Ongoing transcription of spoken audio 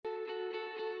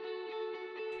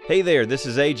Hey there, this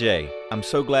is AJ. I'm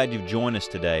so glad you've joined us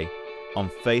today on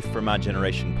Faith for My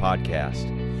Generation podcast.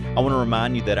 I want to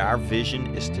remind you that our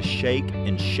vision is to shake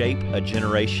and shape a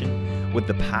generation with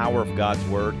the power of God's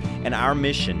Word, and our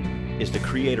mission is to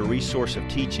create a resource of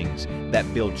teachings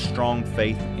that build strong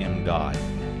faith in God.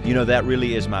 You know, that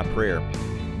really is my prayer,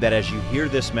 that as you hear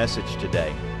this message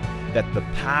today, that the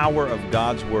power of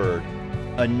God's Word,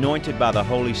 anointed by the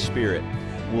Holy Spirit,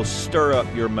 will stir up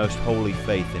your most holy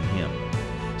faith in Him,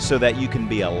 so that you can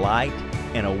be a light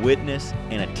and a witness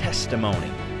and a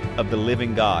testimony of the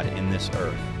living God in this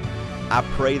earth. I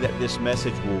pray that this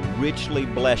message will richly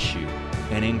bless you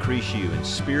and increase you in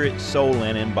spirit, soul,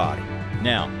 and in body.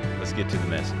 Now, let's get to the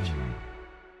message.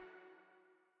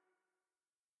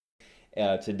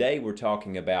 Today we're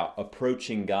talking about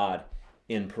approaching God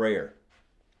in prayer.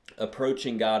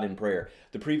 Approaching God in prayer.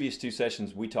 The previous two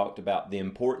sessions we talked about the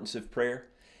importance of prayer,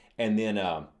 and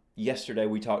then yesterday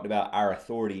we talked about our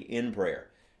authority in prayer,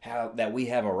 how that we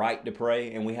have a right to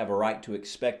pray and we have a right to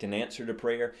expect an answer to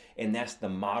prayer, and that's the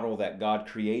model that God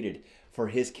created for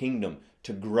His kingdom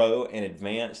to grow and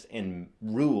advance and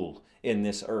rule in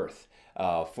this earth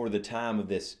for the time of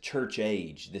this church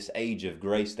age, this age of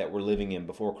grace that we're living in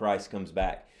before Christ comes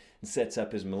back and sets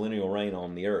up His millennial reign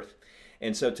on the earth.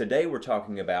 And so today we're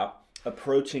talking about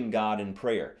approaching God in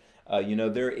prayer.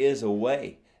 There is a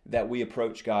way that we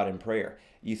approach God in prayer.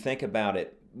 You think about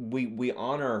it, we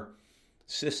honor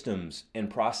systems and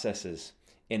processes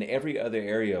in every other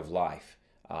area of life.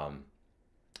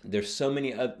 There's so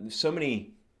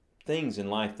many things in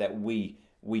life that we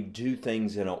do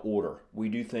things in an order. We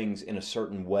do things in a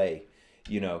certain way,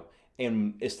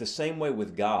 and it's the same way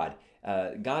with God.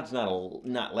 God's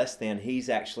not less than. He's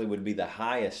actually would be the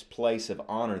highest place of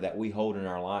honor that we hold in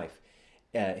our life.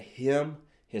 Him,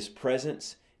 His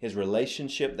presence, His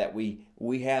relationship that we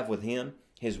have with Him,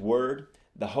 His Word,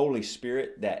 the Holy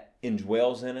Spirit that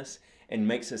indwells in us and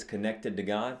makes us connected to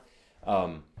God.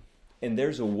 And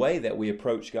there's a way that we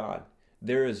approach God.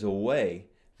 There is a way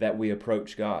that we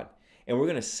approach God. And we're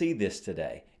going to see this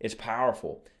today. It's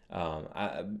powerful.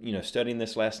 Studying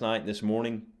this last night, this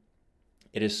morning,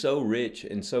 it is so rich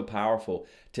and so powerful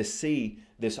to see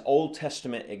this Old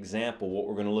Testament example, what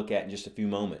we're going to look at in just a few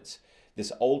moments.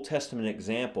 This Old Testament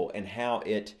example and how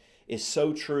it is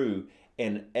so true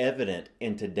and evident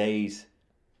in today's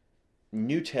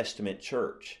New Testament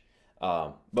church.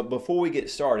 But before we get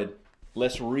started,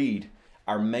 let's read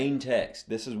our main text.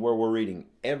 This is where we're reading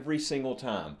every single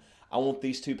time. I want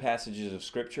these two passages of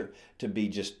Scripture to be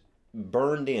just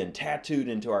burned in, tattooed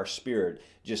into our spirit,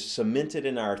 just cemented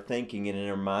in our thinking and in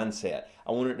our mindset.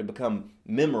 I want it to become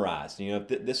memorized. If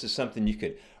this is something you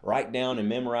could write down and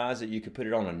memorize it, you could put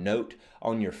it on a note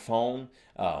on your phone.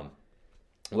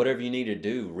 Whatever you need to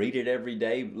do, read it every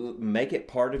day. Make it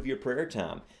part of your prayer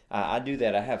time. I do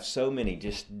that. I have so many,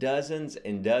 just dozens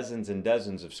and dozens and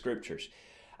dozens of scriptures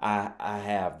I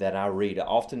have that I read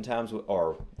oftentimes,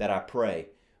 or that I pray.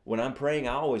 When I'm praying,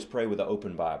 I always pray with an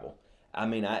open Bible.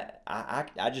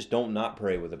 I just don't not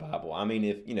pray with the Bible.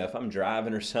 If I'm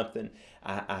driving or something,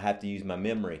 I have to use my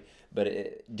memory.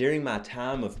 But during my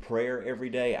time of prayer every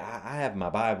day, I have my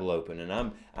Bible open,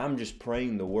 and I'm just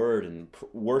praying the Word and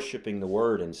worshiping the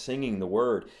Word and singing the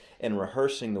Word and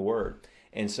rehearsing the Word.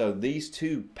 And so these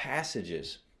two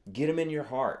passages, get them in your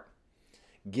heart.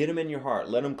 Get them in your heart.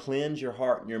 Let them cleanse your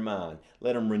heart and your mind.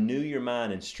 Let them renew your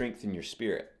mind and strengthen your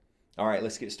spirit. All right,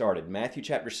 let's get started. Matthew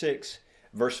chapter 6.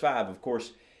 Verse 5, of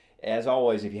course, as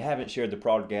always, if you haven't shared the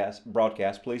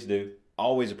broadcast, please do.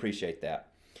 Always appreciate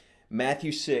that.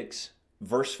 Matthew 6,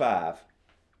 verse 5,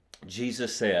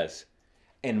 Jesus says,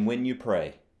 "And when you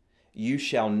pray, you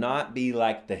shall not be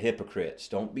like the hypocrites."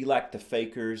 Don't be like the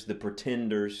fakers, the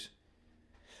pretenders.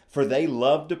 "For they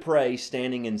love to pray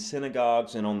standing in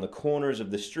synagogues and on the corners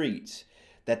of the streets,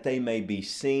 that they may be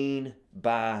seen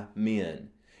by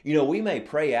men." We may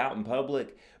pray out in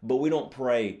public, but we don't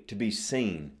pray to be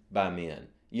seen by men.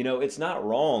 It's not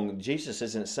wrong. Jesus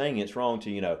isn't saying it's wrong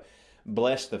to,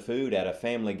 bless the food at a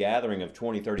family gathering of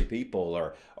 20, 30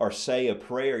 people, or say a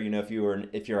prayer. If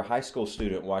you're a high school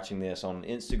student watching this on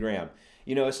Instagram,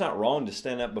 it's not wrong to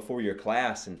stand up before your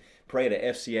class and pray at a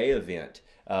FCA event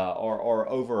or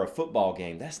over a football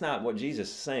game. That's not what Jesus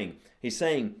is saying. He's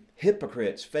saying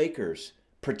hypocrites, fakers,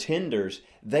 pretenders,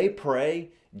 they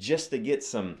pray just to get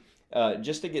some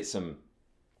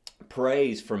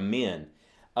praise from men,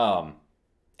 and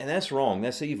that's wrong.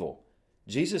 That's evil.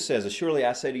 Jesus says, "Surely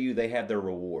I say to you, they have their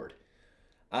reward."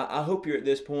 I hope you're at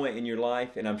this point in your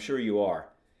life, and I'm sure you are.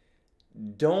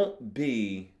 Don't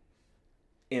be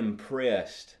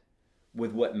impressed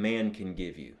with what man can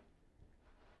give you.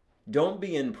 Don't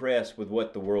be impressed with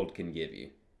what the world can give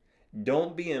you.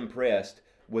 Don't be impressed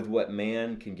with what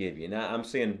man can give you. Now I'm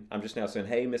just now saying,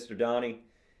 hey, Mr. Donnie,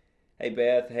 hey,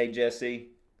 Beth, hey, Jesse,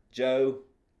 Joe,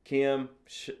 Kim,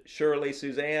 Shirley,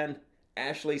 Suzanne,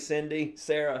 Ashley, Cindy,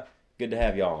 Sarah. Good to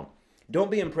have y'all on.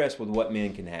 Don't be impressed with what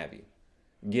men can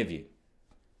give you.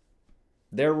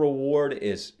 Their reward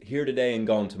is here today and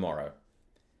gone tomorrow.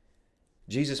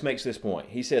 Jesus makes this point.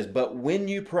 He says, but when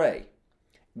you pray,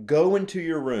 go into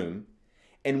your room,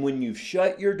 and when you've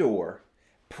shut your door,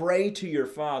 pray to your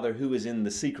Father who is in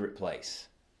the secret place.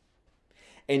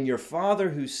 And your Father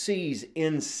who sees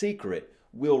in secret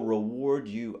will reward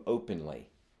you openly.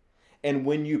 And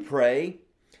when you pray,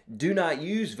 do not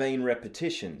use vain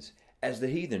repetitions as the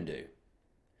heathen do,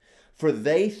 for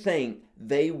they think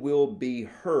they will be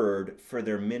heard for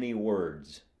their many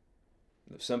words.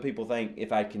 Some people think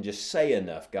if I can just say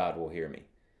enough, God will hear me.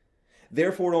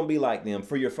 Therefore, don't be like them,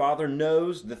 for your Father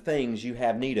knows the things you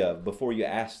have need of before you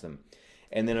ask them.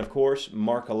 And then, of course,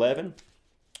 Mark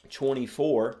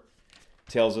 11:24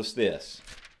 tells us this.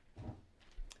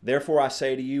 Therefore, I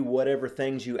say to you, whatever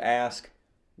things you ask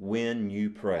when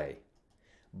you pray,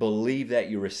 believe that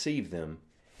you receive them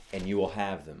and you will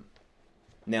have them.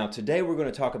 Now, today we're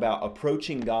going to talk about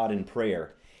approaching God in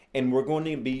prayer. And we're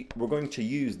going to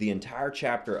use the entire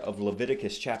chapter of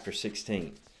Leviticus chapter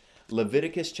 16.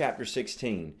 Leviticus chapter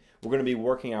 16. We're going to be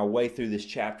working our way through this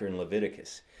chapter in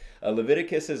Leviticus.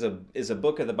 Leviticus is a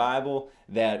book of the Bible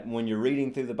that when you're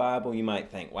reading through the Bible, you might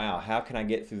think, wow, how can I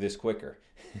get through this quicker?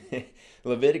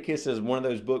 Leviticus is one of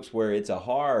those books where it's a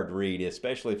hard read,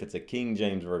 especially if it's a King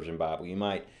James Version Bible.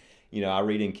 I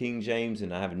read in King James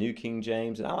and I have a New King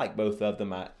James, and I like both of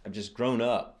them. I've just grown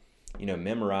up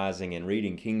memorizing and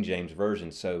reading King James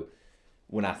Version. So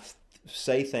when I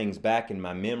say things back in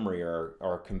my memory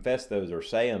or confess those or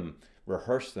say them,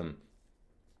 rehearse them,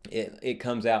 it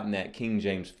comes out in that King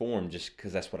James form just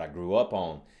because that's what I grew up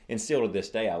on. And still to this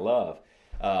day I love.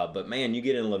 But man, you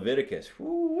get in Leviticus,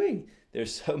 whoo-wee,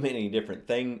 there's so many different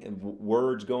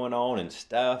words going on and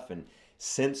stuff and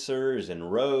censers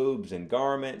and robes and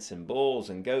garments and bulls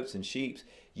and goats and sheep.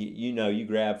 You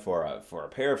grab for a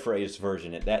paraphrased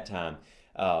version at that time.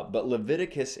 But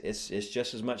Leviticus is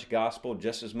just as much gospel,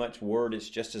 just as much word. It's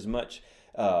just as much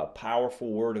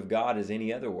powerful word of God as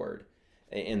any other word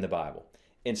in the Bible.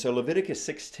 And so Leviticus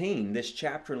 16, this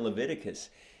chapter in Leviticus,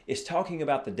 is talking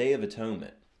about the Day of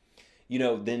Atonement.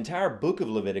 The entire book of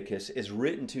Leviticus is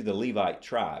written to the Levite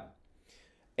tribe.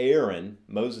 Aaron,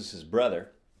 Moses'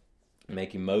 brother,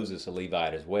 making Moses a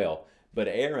Levite as well, but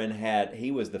Aaron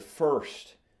he was the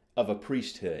first of a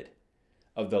priesthood,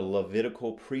 of the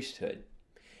Levitical priesthood.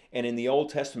 And in the Old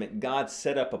Testament, God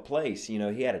set up a place. He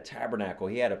had a tabernacle.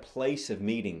 He had a place of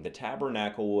meeting. The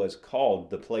tabernacle was called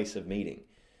the place of meeting.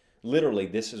 Literally,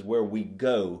 this is where we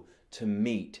go to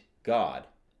meet God.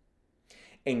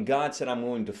 And God said, I'm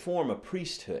going to form a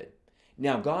priesthood.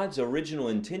 Now, God's original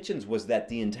intentions was that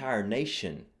the entire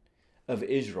nation of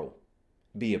Israel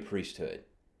be a priesthood.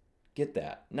 Get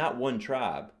that? Not one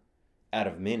tribe out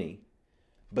of many,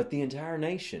 but the entire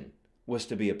nation was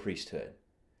to be a priesthood.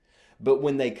 But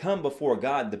when they come before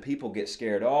God, the people get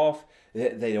scared off.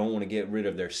 They don't want to get rid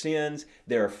of their sins.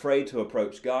 They're afraid to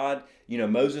approach God.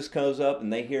 Moses comes up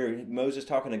and they hear Moses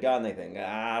talking to God and they think,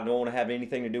 I don't want to have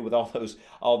anything to do with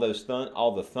all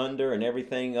the thunder and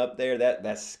everything up there.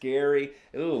 That's scary.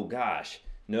 Oh gosh.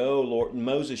 No, Lord.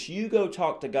 Moses, you go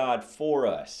talk to God for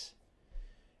us.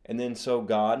 And then so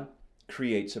God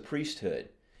creates a priesthood.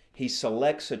 He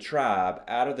selects a tribe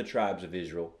out of the tribes of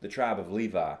Israel, the tribe of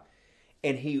Levi,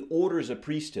 and he orders a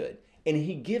priesthood. And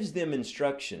he gives them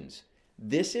instructions.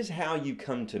 This is how you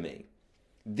come to me.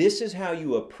 This is how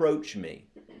you approach me.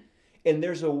 And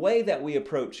there's a way that we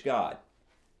approach God.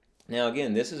 Now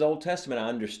again, this is Old Testament, I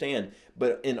understand,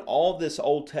 but in all this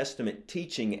Old Testament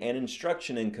teaching and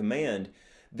instruction and command,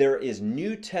 there is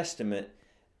New Testament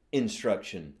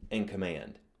instruction and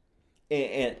command.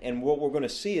 And what we're going to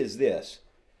see is this.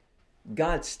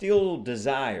 God still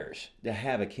desires to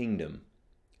have a kingdom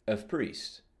of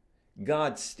priests.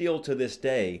 God still to this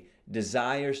day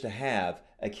desires to have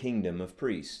a kingdom of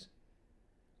priests.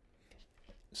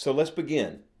 So let's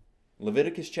begin.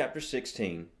 Leviticus chapter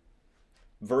 16,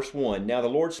 verse 1. Now the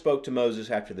Lord spoke to Moses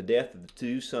after the death of the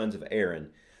two sons of Aaron,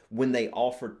 when they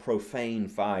offered profane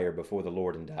fire before the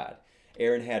Lord and died.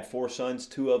 Aaron had 4 sons.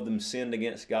 2 of them sinned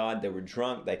against God. They were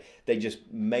drunk. They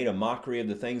just made a mockery of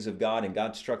the things of God, and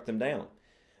God struck them down.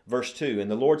 Verse 2, and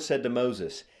the Lord said to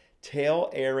Moses, tell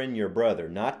Aaron your brother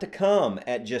not to come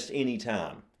at just any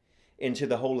time into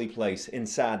the holy place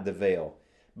inside the veil,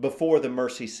 before the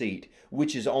mercy seat,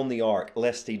 which is on the ark,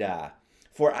 lest he die.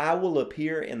 For I will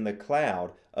appear in the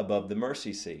cloud above the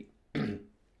mercy seat.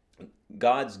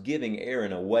 God's giving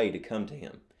Aaron a way to come to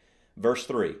him. Verse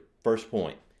 3, first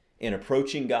point, in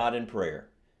approaching God in prayer.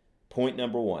 Point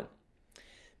number 1.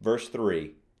 Verse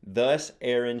 3, thus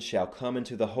Aaron shall come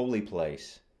into the holy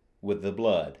place with the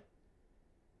blood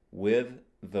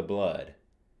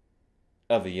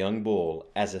of a young bull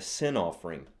as a sin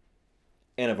offering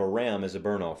and of a ram as a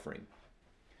burnt offering.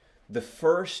 The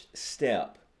first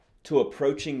step to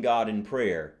approaching God in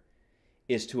prayer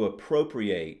is to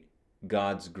appropriate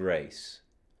God's grace.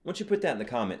 I want you to put that in the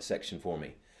comment section for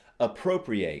me.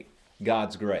 Appropriate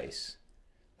God's grace.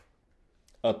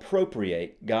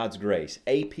 Appropriate God's grace.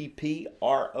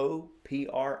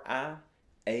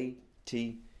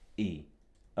 A-P-P-R-O-P-R-I-A-T-E.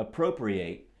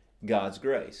 Appropriate God's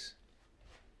grace.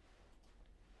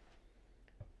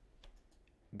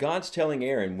 God's telling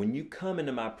Aaron, when you come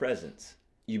into my presence,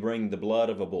 you bring the blood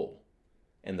of a bull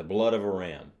and the blood of a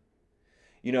ram.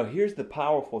 You know, here's the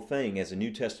powerful thing as a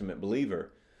New Testament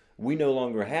believer. We no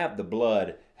longer have to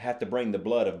bring the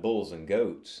blood of bulls and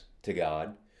goats to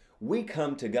God. We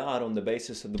come to God on the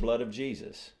basis of the blood of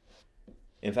Jesus.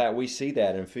 In fact, we see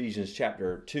that in Ephesians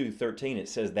chapter 2:13. It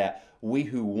says that we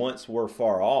who once were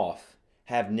far off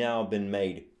have now been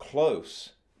made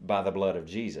close by the blood of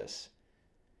Jesus.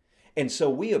 And so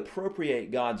we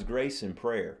appropriate God's grace in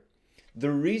prayer.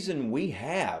 The reason we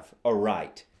have a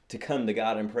right to come to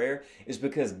God in prayer is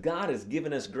because God has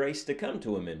given us grace to come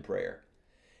to Him in prayer.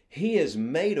 He has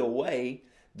made a way,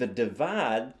 the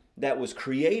divide that was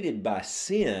created by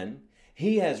sin,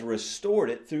 He has restored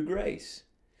it through grace.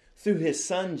 Through His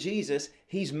Son Jesus,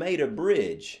 He's made a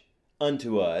bridge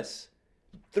unto us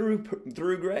through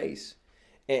grace.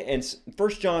 And 1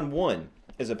 John 1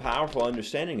 is a powerful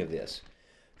understanding of this.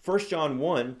 1 John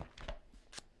 1,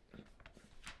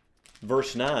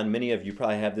 verse 9, many of you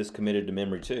probably have this committed to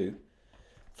memory too.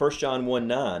 1 John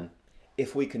 1:9,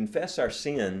 if we confess our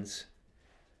sins,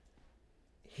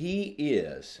 He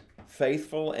is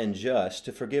faithful and just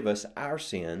to forgive us our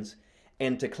sins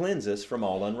and to cleanse us from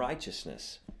all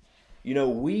unrighteousness. You know,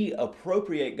 we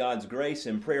appropriate God's grace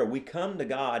in prayer. We come to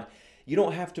God. You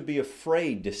don't have to be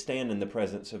afraid to stand in the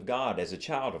presence of God as a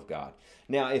child of God.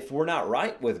 Now, if we're not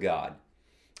right with God,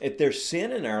 if there's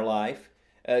sin in our life,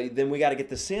 then we got to get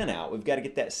the sin out. We've got to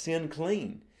get that sin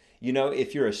clean. You know,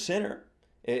 if you're a sinner,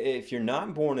 if you're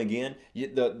not born again,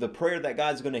 the prayer that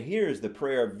God's going to hear is the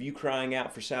prayer of you crying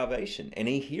out for salvation. And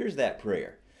He hears that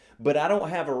prayer. But I don't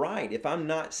have a right. If I'm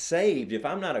not saved, if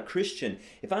I'm not a Christian,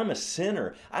 if I'm a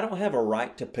sinner, I don't have a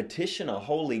right to petition a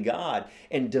holy God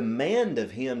and demand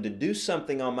of Him to do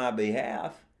something on my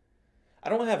behalf. I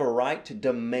don't have a right to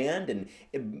demand and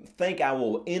think I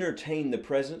will entertain the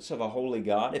presence of a holy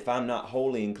God if I'm not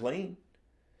holy and clean.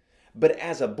 But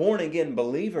as a born-again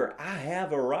believer, I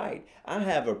have a right. I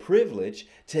have a privilege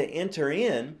to enter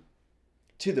in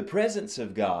to the presence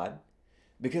of God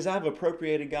because I've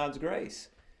appropriated God's grace.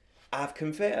 I've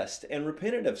confessed and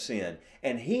repented of sin,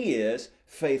 and He is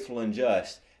faithful and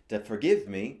just to forgive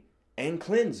me and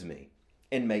cleanse me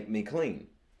and make me clean.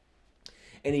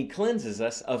 And He cleanses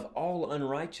us of all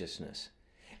unrighteousness.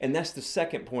 And that's the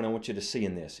second point I want you to see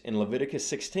in this. In Leviticus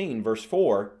 16, verse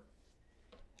 4,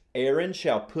 Aaron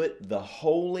shall put the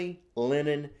holy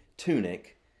linen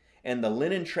tunic and the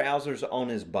linen trousers on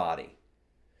his body.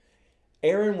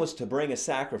 Aaron was to bring a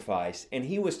sacrifice, and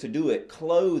he was to do it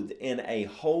clothed in a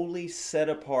holy,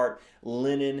 set-apart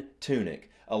linen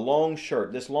tunic, a long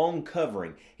shirt, this long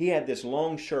covering. He had this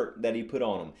long shirt that he put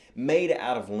on him, made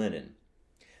out of linen.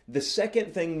 The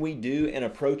second thing we do in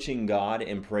approaching God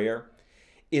in prayer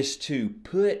is to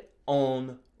put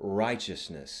on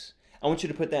righteousness. I want you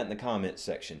to put that in the comments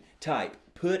section. Type,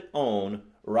 put on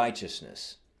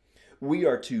righteousness. We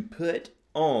are to put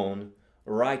on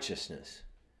righteousness.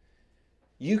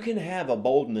 You can have a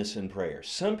boldness in prayer.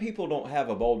 Some people don't have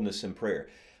a boldness in prayer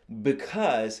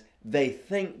because they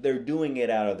think they're doing it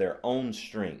out of their own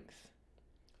strength.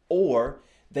 Or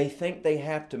they think they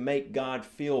have to make God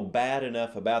feel bad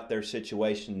enough about their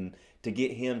situation to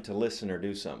get Him to listen or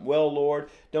do something. Well, Lord,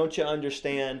 don't you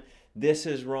understand? This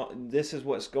is wrong. This is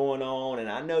what's going on,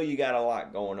 and I know you got a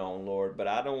lot going on, Lord, but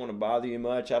I don't want to bother you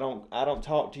much. I don't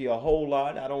talk to you a whole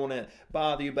lot. I don't want to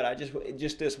bother you, but I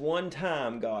just this one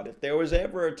time, God, if there was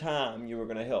ever a time you were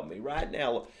going to help me right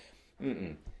now,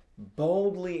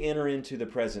 boldly enter into the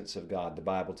presence of God. The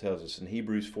Bible tells us in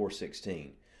Hebrews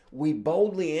 4:16. We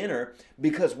boldly enter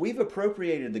because we've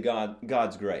appropriated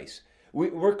God's grace.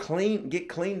 We're clean, get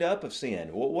cleaned up of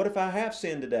sin. What if I have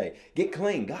sinned today? Get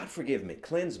clean. God, forgive me.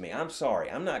 Cleanse me. I'm sorry.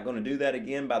 I'm not going to do that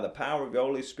again by the power of the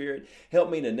Holy Spirit. Help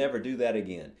me to never do that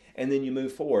again. And then you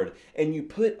move forward and you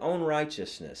put on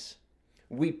righteousness.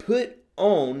 We put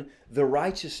on the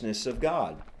righteousness of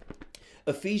God.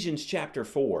 Ephesians chapter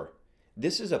 4.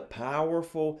 This is a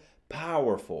powerful,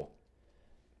 powerful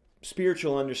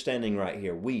spiritual understanding right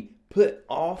here. We put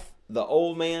off the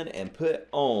old man and put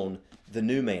on the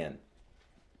new man.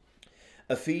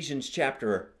 Ephesians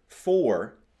chapter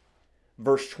 4,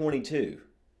 verse 22.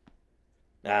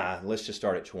 Let's just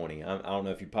start at 20. I don't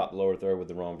know if you popped the lower third with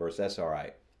the wrong verse. That's all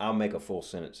right. I'll make a full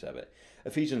sentence of it.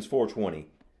 Ephesians 4:20.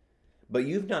 But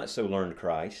you've not so learned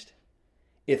Christ,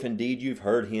 if indeed you've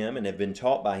heard him and have been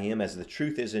taught by him as the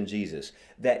truth is in Jesus,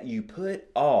 that you put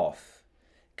off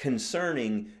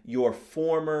concerning your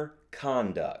former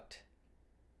conduct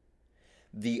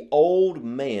the old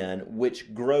man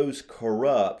which grows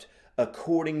corrupt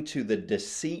according to the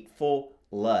deceitful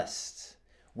lusts.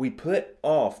 We put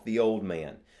off the old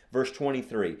man. Verse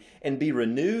 23, and be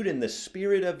renewed in the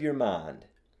spirit of your mind.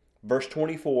 Verse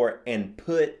 24, and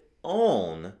put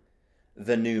on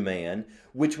the new man,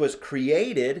 which was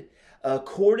created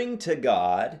according to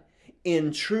God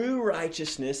in true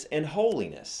righteousness and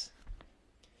holiness.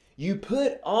 You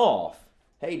put off,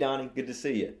 hey Donnie, good to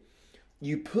see you.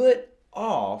 You put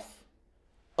off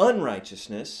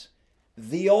unrighteousness,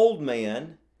 the old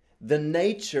man, the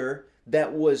nature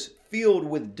that was filled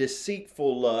with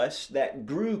deceitful lust, that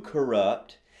grew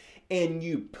corrupt, and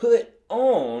you put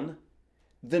on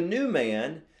the new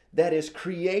man that is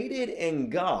created in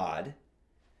God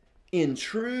in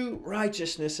true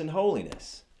righteousness and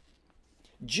holiness.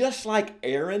 Just like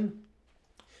Aaron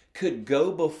could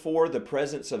go before the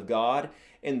presence of God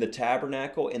in the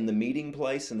tabernacle, in the meeting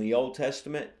place in the Old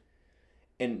Testament,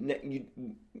 and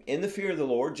in the fear of the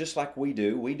Lord, just like we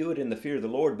do it in the fear of the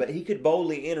Lord, but he could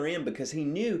boldly enter in because he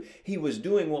knew he was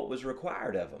doing what was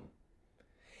required of him.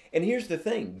 And here's the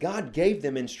thing, God gave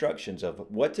them instructions of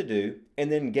what to do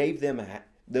and then gave them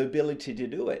the ability to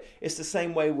do it. It's the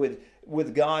same way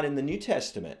with God in the New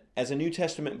Testament. As a New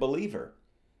Testament believer,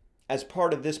 as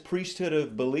part of this priesthood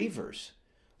of believers,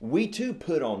 we too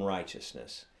put on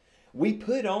righteousness. We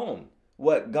put on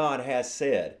what God has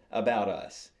said about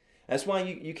us. That's why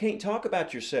you can't talk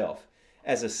about yourself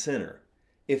as a sinner.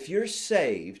 If you're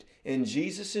saved and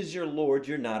Jesus is your Lord,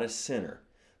 you're not a sinner.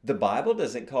 The Bible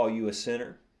doesn't call you a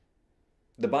sinner.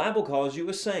 The Bible calls you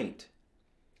a saint.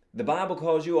 The Bible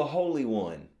calls you a holy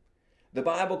one. The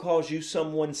Bible calls you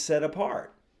someone set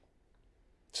apart.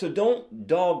 So don't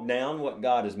dog down what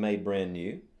God has made brand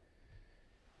new.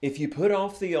 If you put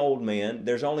off the old man,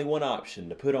 there's only one option,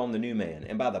 to put on the new man.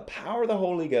 And by the power of the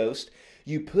Holy Ghost,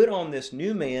 you put on this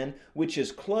new man, which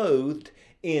is clothed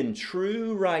in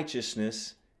true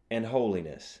righteousness and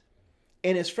holiness.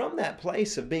 And it's from that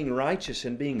place of being righteous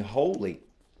and being holy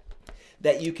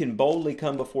that you can boldly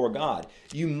come before God.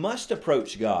 You must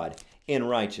approach God in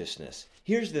righteousness.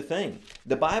 Here's the thing.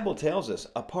 The Bible tells us,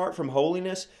 apart from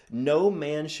holiness, no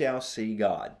man shall see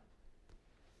God.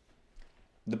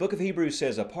 The book of Hebrews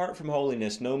says, apart from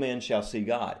holiness, no man shall see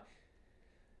God.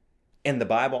 And the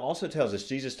Bible also tells us,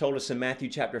 Jesus told us in Matthew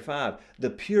chapter 5, the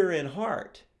pure in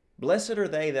heart. Blessed are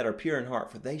they that are pure in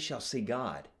heart, for they shall see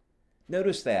God.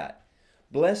 Notice that.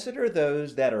 Blessed are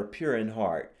those that are pure in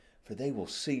heart, for they will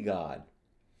see God.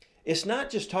 It's not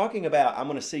just talking about, I'm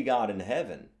going to see God in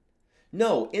heaven.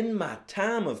 No, in my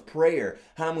time of prayer,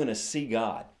 I'm going to see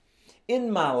God.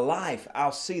 In my life,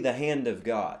 I'll see the hand of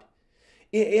God.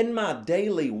 In my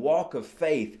daily walk of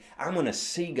faith, I'm going to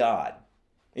see God.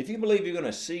 If you believe you're going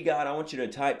to see God, I want you to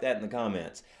type that in the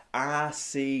comments. I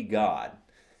see God.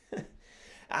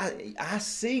 I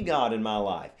see God in my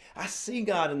life. I see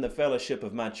God in the fellowship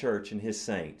of my church and His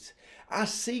saints. I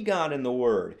see God in the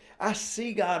Word. I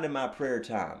see God in my prayer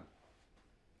time.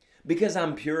 Because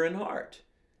I'm pure in heart.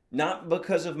 Not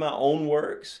because of my own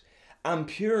works. I'm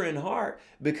pure in heart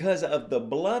because of the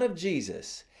blood of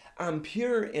Jesus. I'm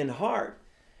pure in heart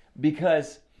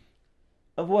because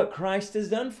of what Christ has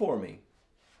done for me.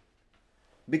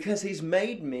 Because He's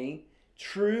made me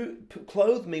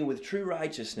clothed me with true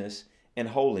righteousness and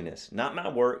holiness. Not my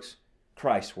works,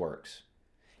 Christ's works.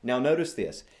 Now notice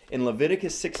this. In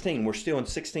Leviticus 16, we're still in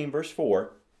 16 verse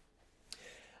 4.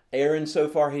 Aaron, so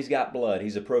far, he's got blood.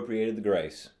 He's appropriated the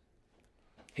grace.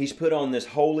 He's put on this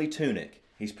holy tunic.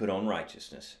 He's put on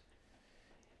righteousness.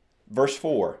 Verse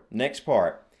 4, next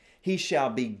part. He shall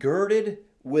be girded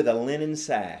with a linen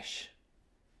sash.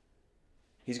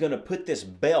 He's going to put this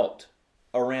belt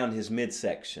around his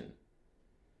midsection.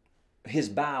 His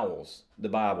bowels, the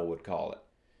Bible would call it.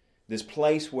 This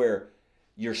place where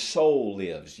your soul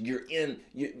lives. You're in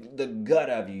the gut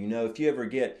of you. You know, if you ever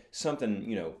get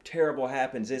something, terrible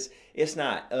happens, it's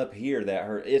not up here that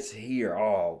hurt. It's here.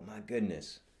 Oh, my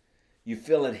goodness. You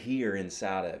feel it here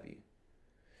inside of you.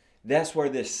 That's where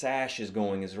this sash is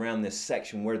going, is around this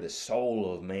section where the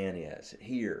soul of man is,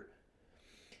 here.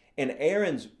 And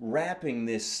Aaron's wrapping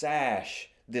this sash,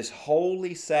 this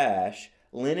holy sash,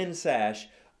 linen sash,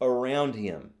 around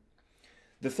him.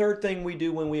 The third thing we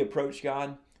do when we approach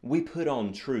God, we put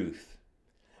on truth.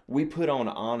 We put on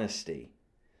honesty.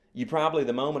 You probably,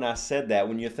 the moment I said that,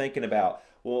 when you're thinking about,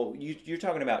 well, you're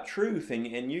talking about truth,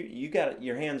 and you got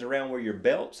your hands around where your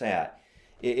belt's at.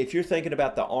 If you're thinking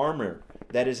about the armor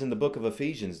that is in the book of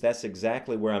Ephesians, that's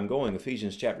exactly where I'm going.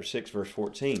 Ephesians chapter 6, verse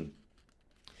 14.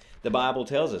 The Bible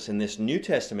tells us in this New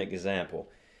Testament example,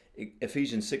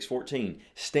 Ephesians 6:14,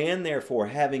 stand therefore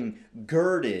having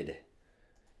girded,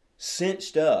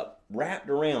 cinched up, wrapped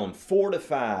around,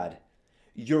 fortified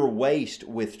your waist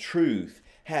with truth,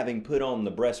 having put on the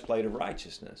breastplate of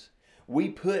righteousness. We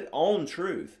put on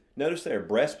truth. Notice there,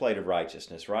 breastplate of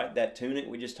righteousness, right? That tunic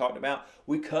we just talked about,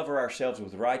 we cover ourselves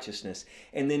with righteousness,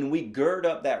 and then we gird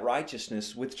up that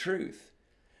righteousness with truth.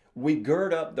 We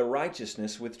gird up the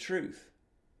righteousness with truth.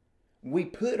 We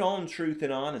put on truth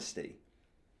and honesty.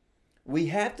 We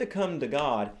have to come to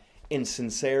God in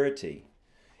sincerity.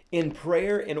 In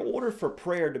prayer, in order for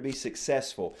prayer to be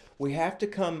successful, we have to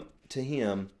come to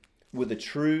Him with a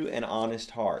true and honest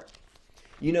heart.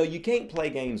 You know, you can't play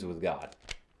games with God.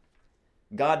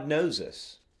 God knows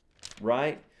us,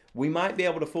 right? We might be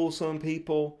able to fool some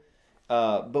people,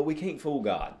 but we can't fool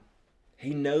God.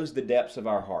 He knows the depths of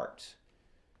our hearts.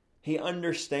 He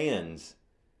understands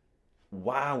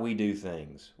why we do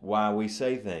things, why we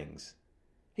say things.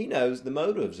 He knows the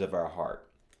motives of our heart.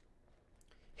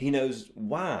 He knows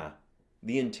why,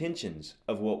 the intentions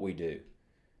of what we do.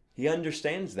 He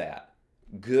understands that,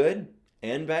 good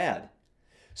and bad.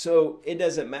 So it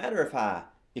doesn't matter if I,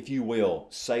 if you will,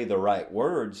 say the right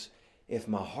words. If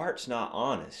my heart's not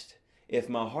honest, if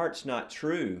my heart's not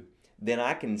true, then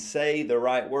I can say the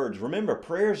right words. Remember,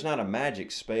 prayer is not a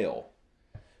magic spell.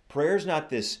 Prayer is not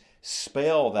this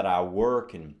spell that I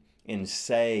work and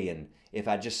say, and if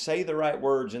I just say the right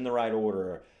words in the right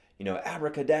order, you know,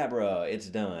 abracadabra, it's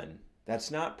done. That's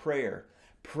not prayer.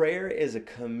 Prayer is a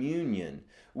communion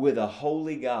with a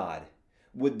holy God,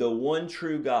 with the one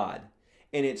true God.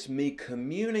 And it's me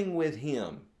communing with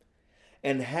Him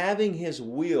and having His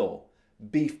will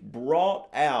be brought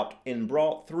out and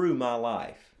brought through my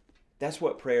life. That's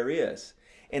what prayer is.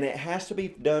 And it has to be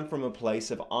done from a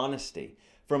place of honesty,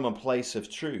 from a place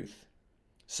of truth.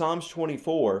 Psalms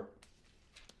 24,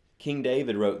 King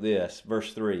David wrote this,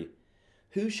 verse 3,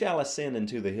 who shall ascend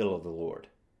into the hill of the Lord?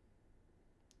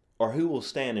 Or who will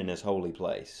stand in His holy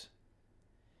place?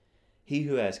 He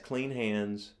who has clean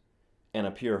hands and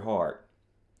a pure heart,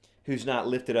 who's not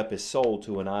lifted up his soul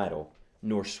to an idol,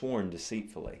 nor sworn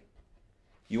deceitfully.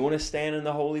 You want to stand in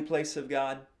the holy place of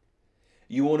God?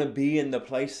 You want to be in the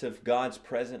place of God's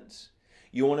presence?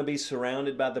 You want to be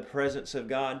surrounded by the presence of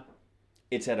God?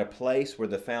 It's at a place where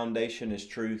the foundation is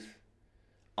truth.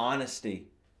 Honesty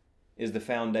is the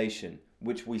foundation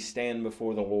which we stand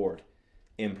before the Lord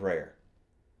in prayer.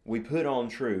 We put on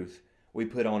truth. We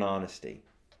put on honesty.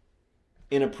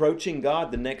 In approaching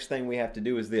God, the next thing we have to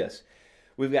do is this.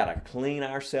 We've got to clean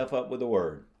ourselves up with the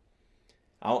Word.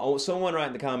 I want someone write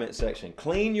in the comment section,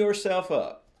 clean yourself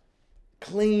up.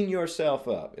 Clean yourself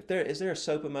up. Is there a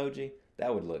soap emoji?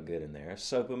 That would look good in there. A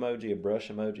soap emoji, a brush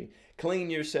emoji. Clean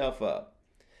yourself up.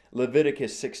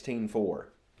 Leviticus 16:4.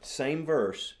 Same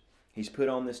verse. He's put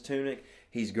on this tunic.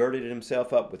 He's girded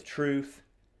himself up with truth.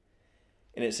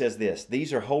 And it says this,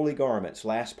 these are holy garments,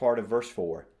 last part of verse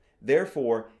 4.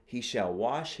 Therefore, he shall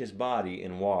wash his body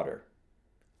in water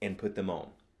and put them on.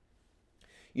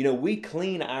 You know, we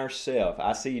clean ourselves.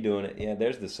 I see you doing it. Yeah,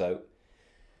 there's the soap.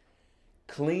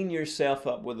 Clean yourself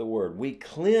up with the Word. We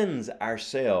cleanse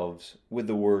ourselves with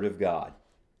the Word of God.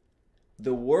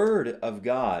 The Word of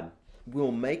God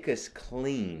will make us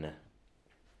clean.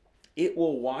 It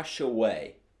will wash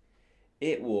away.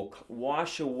 It will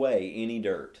wash away any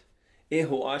dirt. It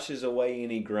washes away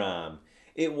any grime.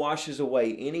 It washes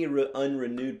away any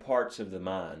unrenewed parts of the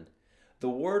mind. The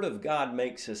Word of God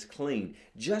makes us clean,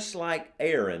 just like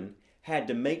Aaron had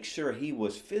to make sure he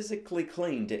was physically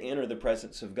clean to enter the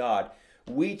presence of God.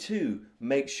 We too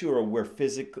make sure we're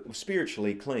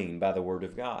spiritually clean by the Word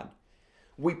of God.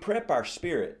 We prep our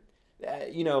spirit.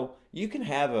 You can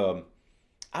have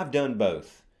I've done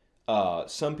both.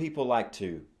 Some people like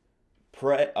to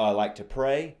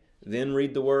pray, then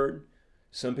read the Word.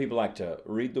 Some people like to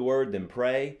read the Word, then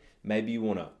pray. Maybe you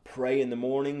want to pray in the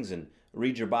mornings and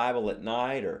read your Bible at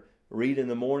night, or read in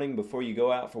the morning before you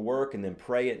go out for work and then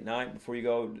pray at night before you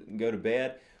go to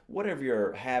bed. Whatever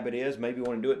your habit is, maybe you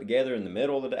want to do it together in the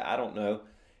middle of the day. I don't know.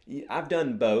 I've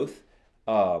done both.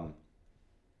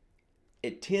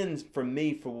 It tends, for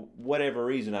me, for whatever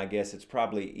reason, I guess it's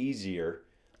probably easier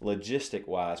logistic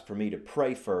wise for me to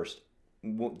pray first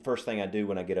thing I do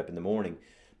when I get up in the morning,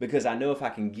 because I know if I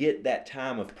can get that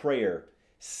time of prayer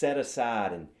set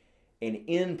aside and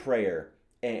in prayer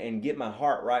and get my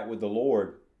heart right with the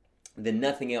Lord, then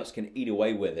nothing else can eat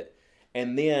away with it.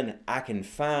 And then I can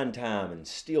find time and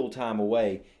steal time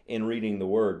away in reading the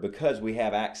Word, because we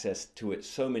have access to it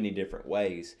so many different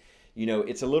ways. You know,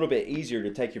 it's a little bit easier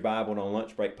to take your Bible and on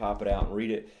lunch break pop it out and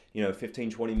read it, 15,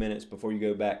 20 minutes before you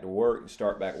go back to work and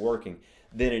start back working,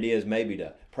 than it is maybe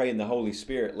to pray in the Holy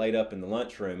Spirit laid up in the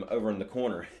lunchroom over in the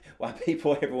corner while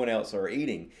everyone else are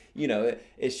eating.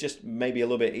 It's just maybe a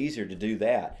little bit easier to do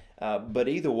that. But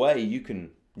either way, you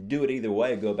can do it either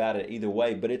way, go about it either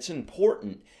way. But it's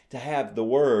important to have the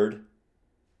Word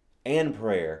and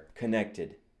prayer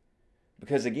connected.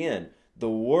 Because again, the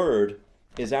Word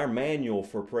is our manual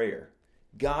for prayer.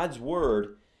 God's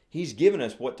Word, He's given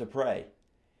us what to pray.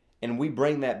 And we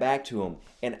bring that back to Him.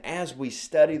 And as we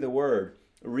study the Word,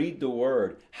 read the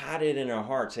Word, hide it in our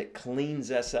hearts, it cleans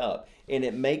us up. And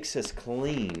it makes us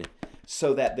clean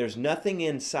so that there's nothing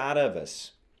inside of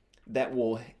us that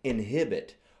will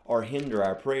inhibit or hinder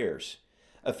our prayers.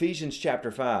 Ephesians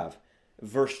chapter 5,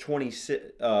 verse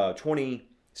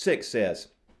 26 says,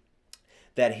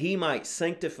 that He might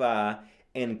sanctify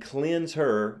and cleanse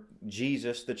her,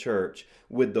 Jesus, the church,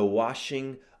 with the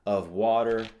washing of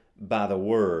water by the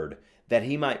Word, that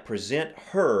He might present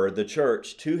her, the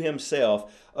church, to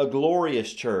Himself, a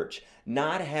glorious church,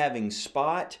 not having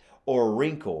spot or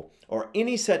wrinkle or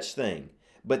any such thing,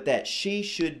 but that she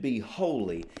should be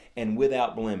holy and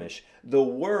without blemish. The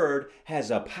Word has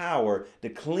a power to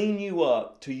clean you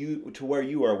up to where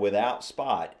you are without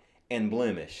spot and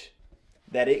blemish.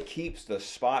 That it keeps the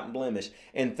spot and blemish.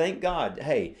 And thank God,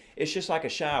 hey, it's just like a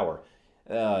shower.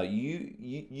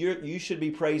 You should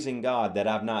be praising God that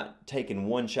I've not taken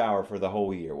one shower for the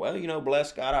whole year. Well,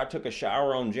 bless God, I took a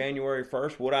shower on January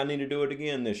 1st. What do I need to do it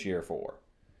again this year for?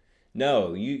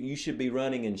 No, you should be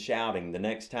running and shouting the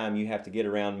next time you have to get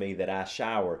around me that I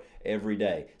shower every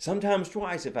day. Sometimes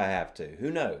twice if I have to.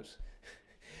 Who knows?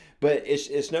 But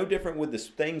it's no different with the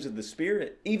things of the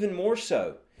Spirit. Even more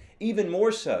so.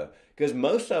 Because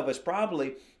most of us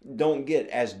probably don't get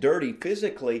as dirty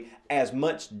physically as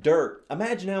much dirt.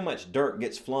 Imagine how much dirt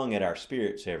gets flung at our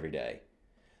spirits every day.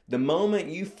 The moment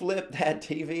you flip that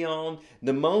TV on,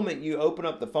 the moment you open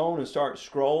up the phone and start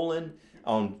scrolling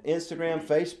on Instagram,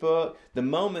 Facebook, the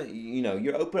moment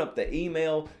you open up the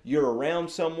email, you're around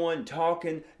someone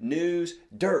talking, news,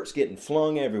 dirt's getting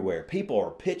flung everywhere. People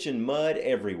are pitching mud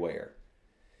everywhere.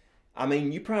 I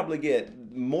mean, you probably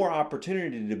get more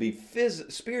opportunity to be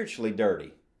spiritually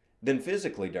dirty than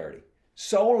physically dirty,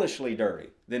 soulishly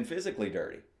dirty than physically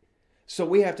dirty. So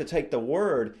we have to take the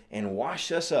Word and wash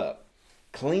us up,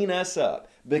 clean us up.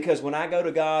 Because when I go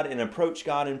to God and approach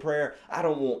God in prayer, I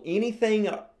don't want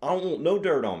no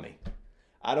dirt on me.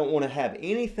 I don't want to have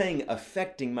anything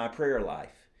affecting my prayer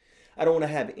life. I don't want to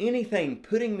have anything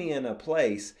putting me in a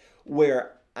place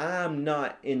where I'm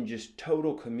not in just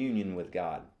total communion with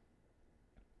God.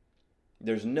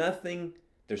 There's nothing,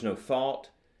 there's no thought,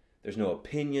 there's no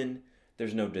opinion,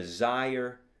 there's no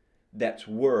desire that's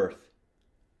worth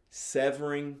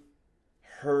severing,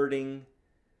 hurting,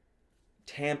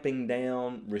 tamping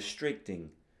down,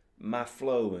 restricting my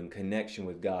flow and connection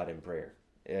with God in prayer.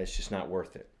 It's just not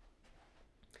worth it.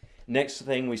 Next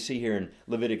thing we see here in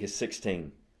Leviticus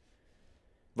 16,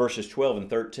 verses 12 and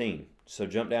 13. So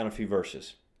jump down a few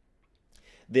verses.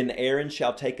 Then Aaron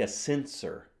shall take a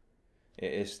censer.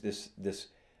 It's this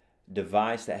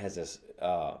device that has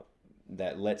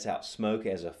that lets out smoke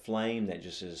as a flame that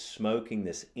just is smoking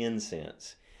this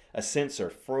incense. A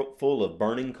censer full of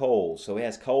burning coals. So he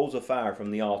has coals of fire from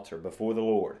the altar before the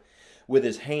Lord, with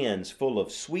his hands full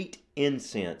of sweet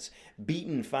incense,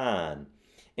 beaten fine,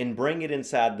 and bring it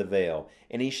inside the veil.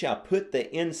 And he shall put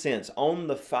the incense on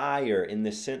the fire in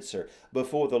the censer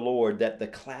before the Lord, that the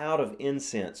cloud of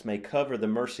incense may cover the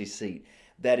mercy seat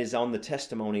that is on the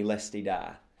testimony, lest he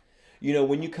die.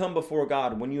 When you come before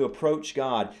God, when you approach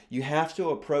God, you have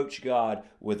to approach God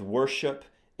with worship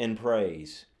and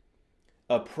praise.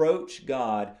 Approach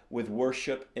God with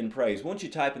worship and praise. Why don't you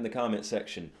type in the comment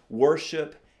section,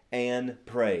 worship and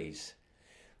praise.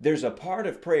 There's a part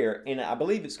of prayer, and I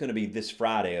believe it's going to be this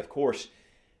Friday. Of course,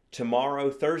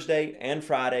 tomorrow, Thursday and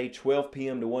Friday, 12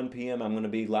 p.m. to 1 p.m., I'm going to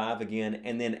be live again.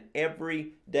 And then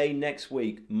every day next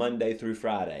week, Monday through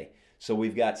Friday. So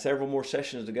we've got several more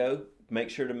sessions to go. Make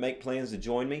sure to make plans to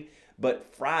join me.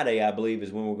 But Friday, I believe,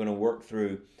 is when we're going to work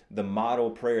through the model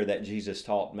prayer that Jesus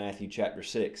taught in Matthew chapter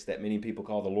 6, that many people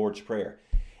call the Lord's Prayer.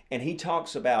 And he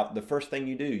talks about the first thing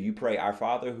you do. You pray, Our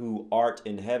Father who art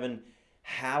in heaven,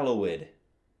 hallowed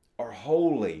or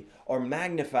holy or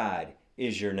magnified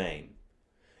is your name.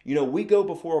 You know, we go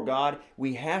before God,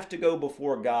 we have to go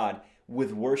before God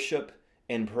with worship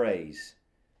and praise.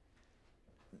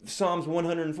 Psalms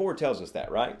 104 tells us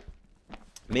that, right?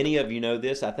 Many of you know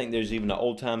this. I think there's even an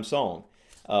old-time song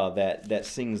that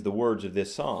sings the words of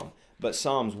this psalm. But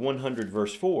Psalms 100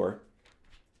 verse 4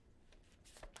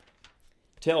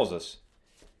 tells us,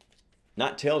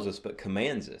 not tells us, but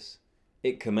commands us.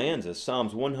 It commands us,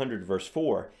 Psalms 100 verse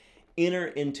 4, enter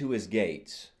into his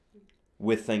gates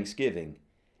with thanksgiving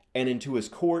and into his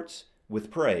courts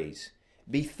with praise.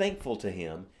 Be thankful to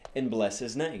him and bless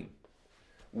his name.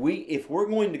 If we're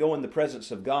going to go in the presence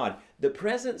of God, the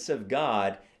presence of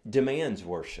God demands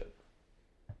worship.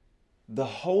 The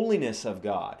holiness of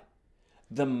God,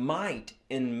 the might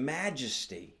and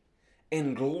majesty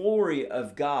and glory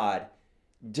of God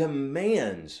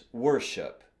demands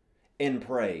worship and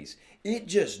praise. It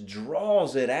just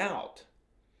draws it out.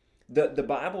 The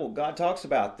Bible, God talks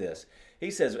about this.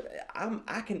 He says,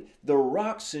 the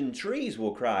rocks and trees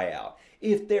will cry out.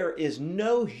 If there is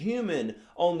no human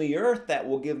on the earth that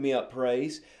will give me up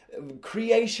praise,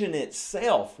 creation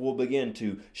itself will begin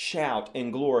to shout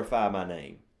and glorify my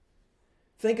name.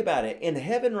 Think about it. In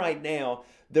heaven right now,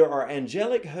 there are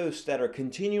angelic hosts that are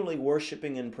continually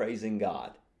worshiping and praising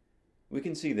God. We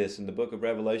can see this in the book of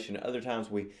Revelation. Other times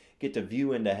we get to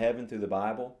view into heaven through the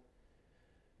Bible.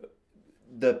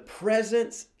 The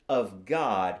presence of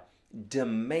God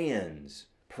demands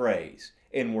praise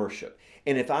and worship.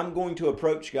 And if I'm going to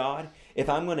approach God, if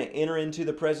I'm going to enter into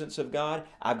the presence of God,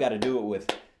 I've got to do it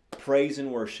with praise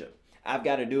and worship. I've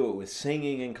got to do it with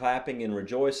singing and clapping and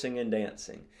rejoicing and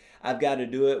dancing. I've got to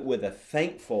do it with a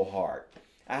thankful heart.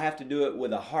 I have to do it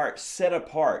with a heart set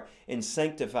apart and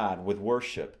sanctified with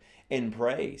worship and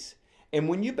praise. And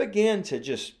when you begin to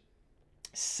just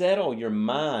settle your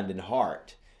mind and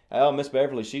heart, oh, Miss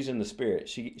Beverly, she's in the Spirit.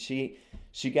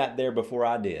 She got there before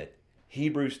I did.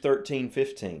 Hebrews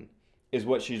 13:15 is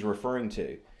what she's referring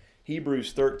to.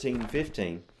 Hebrews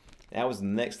 13:15. That was the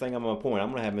next thing I'm going to point. I'm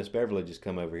going to have Miss Beverly just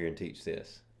come over here and teach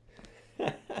this.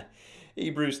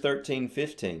 Hebrews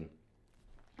 13:15.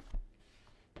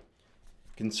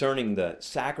 Concerning the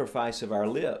sacrifice of our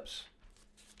lips.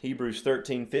 Hebrews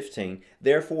 13:15.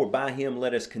 Therefore, by him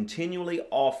let us continually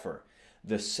offer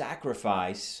the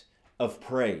sacrifice of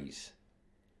praise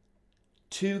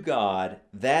to God,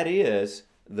 that is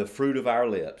the fruit of our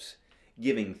lips,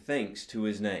 giving thanks to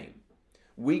his name.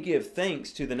 We give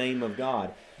thanks to the name of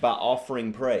God by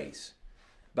offering praise,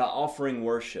 by offering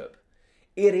worship.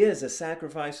 It is a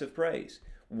sacrifice of praise.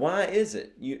 Why is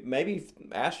it? You maybe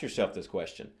ask yourself this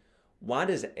question. Why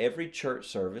does every church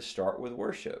service start with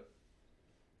worship?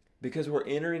 Because we're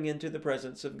entering into the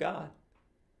presence of God.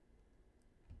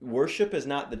 Worship is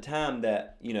not the time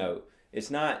that,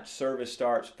 it's not service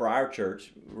starts for our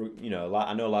church.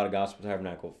 I know a lot of Gospel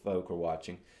Tabernacle folk are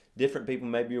watching. Different people,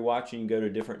 maybe you're watching, you go to a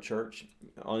different church.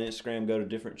 On Instagram, go to a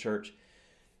different church.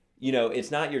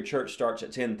 It's not your church starts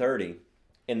at 10:30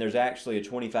 and there's actually a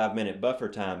 25-minute buffer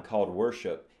time called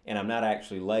worship, and I'm not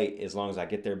actually late as long as I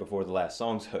get there before the last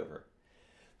song's over.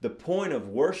 The point of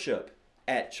worship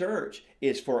at church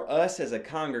is for us as a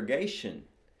congregation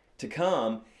to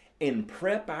come and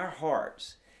prep our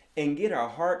hearts and get our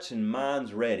hearts and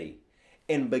minds ready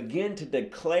and begin to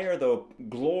declare the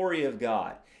glory of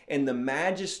God and the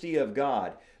majesty of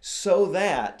God so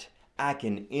that I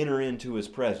can enter into his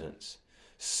presence,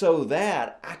 so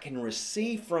that I can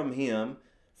receive from him,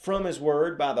 from his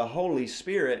word by the Holy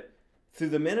Spirit through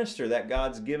the minister that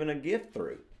God's given a gift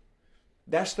through.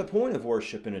 That's the point of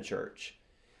worship in a church.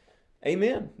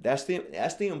 Amen. That's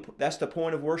the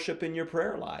point of worship in your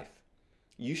prayer life.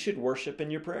 You should worship in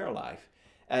your prayer life.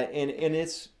 And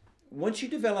it's, once you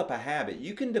develop a habit,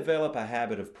 you can develop a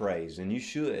habit of praise, and you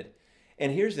should.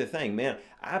 And here's the thing, man,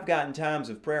 I've gotten times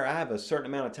of prayer. I have a certain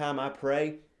amount of time I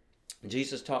pray.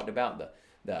 Jesus talked about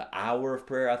the hour of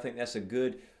prayer. I think that's a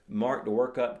good mark to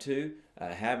work up to.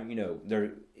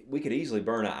 We could easily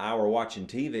burn an hour watching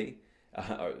TV,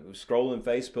 scrolling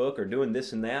Facebook, or doing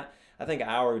this and that. I think an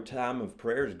hour time of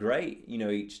prayer is great,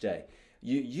 each day.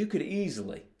 You could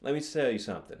easily, let me tell you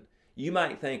something. You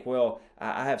might think, well,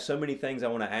 I have so many things I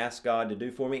want to ask God to do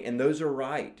for me, and those are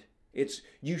right.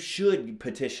 You should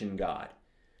petition God.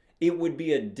 It would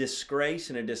be a disgrace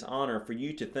and a dishonor for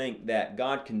you to think that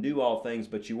God can do all things,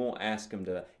 but you won't ask him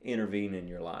to intervene in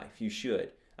your life. You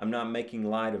should. I'm not making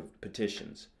light of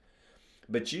petitions.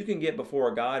 But you can get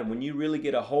before God, and when you really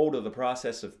get a hold of the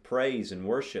process of praise and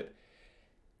worship,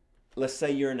 let's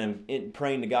say you're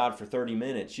praying to God for 30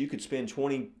 minutes. You could spend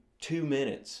 22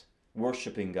 minutes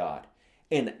worshiping God.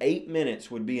 And 8 minutes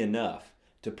would be enough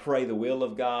to pray the will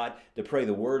of God, to pray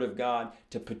the word of God,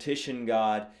 to petition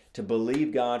God, to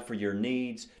believe God for your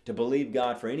needs, to believe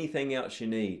God for anything else you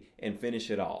need, and finish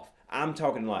it off. I'm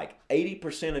talking like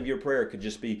 80% of your prayer could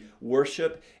just be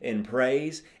worship and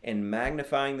praise and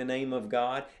magnifying the name of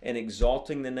God and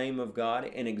exalting the name of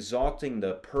God and exalting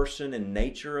the person and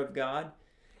nature of God.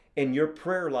 And your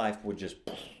prayer life would just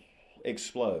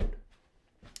explode.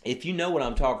 If you know what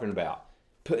I'm talking about,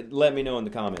 let me know in the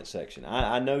comment section.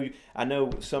 I know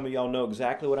some of y'all know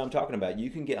exactly what I'm talking about. You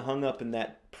can get hung up in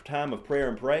that time of prayer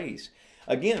and praise.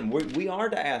 Again, we are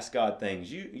to ask God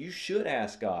things. You should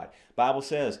ask God. Bible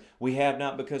says we have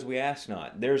not because we ask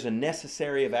not. There's a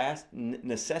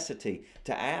necessity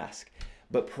to ask.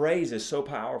 But praise is so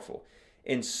powerful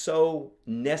and so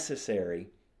necessary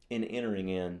in entering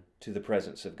into the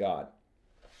presence of God.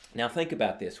 Now think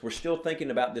about this. We're still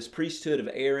thinking about this priesthood of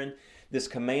Aaron, this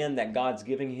command that God's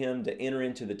giving him to enter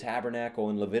into the tabernacle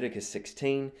in Leviticus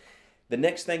 16. The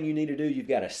next thing you need to do, you've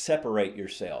got to separate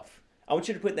yourself. I want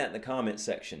you to put that in the comment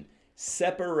section.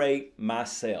 Separate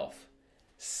myself.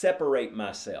 Separate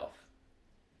myself.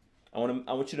 I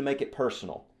want you to make it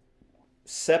personal.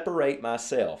 Separate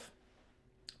myself.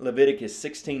 Leviticus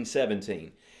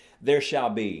 16:17. There shall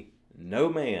be no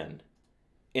man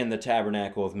in the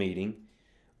tabernacle of meeting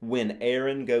when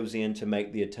Aaron goes in to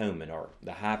make the atonement, or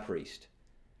the high priest,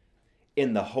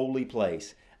 in the holy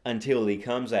place until he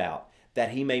comes out,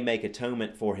 that he may make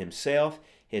atonement for himself,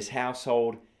 his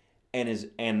household,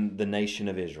 and the nation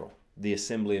of Israel, the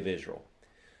assembly of Israel.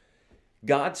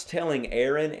 God's telling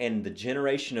Aaron and the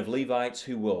generation of Levites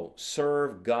who will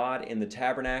serve God in the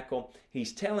tabernacle,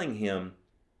 he's telling him,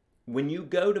 when you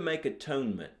go to make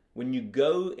atonement, when you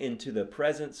go into the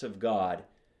presence of God,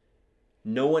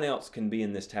 no one else can be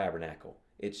in this tabernacle.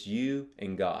 It's you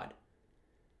and God.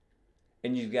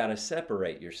 And you've got to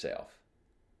separate yourself.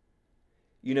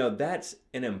 You know, that's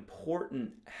an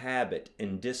important habit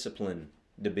and discipline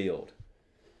to build.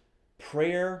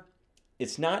 Prayer,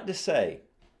 it's not to say,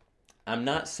 I'm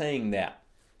not saying that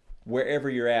wherever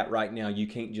you're at right now, you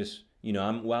can't just,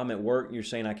 while I'm at work, you're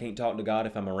saying I can't talk to God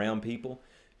if I'm around people.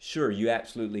 Sure, you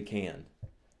absolutely can.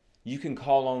 You can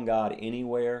call on God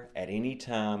anywhere, at any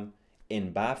time,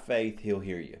 and by faith, He'll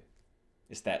hear you.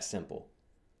 It's that simple.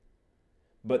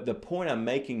 But the point I'm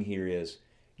making here is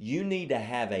you need to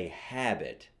have a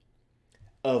habit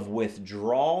of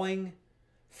withdrawing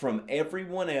from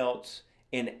everyone else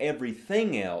and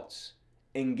everything else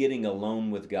and getting alone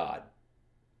with God.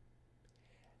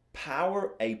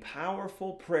 A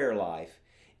powerful prayer life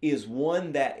is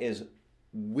one that is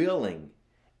willing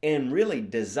and really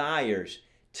desires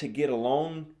to get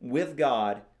alone with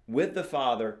God, with the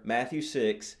Father, Matthew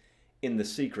 6, in the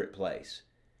secret place.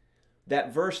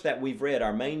 That verse that we've read,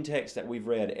 our main text that we've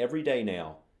read every day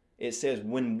now, it says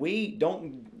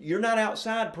you're not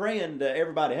outside praying to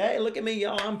everybody, hey, look at me,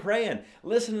 y'all, I'm praying.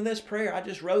 Listen to this prayer, I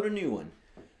just wrote a new one.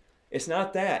 It's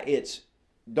not that. It's,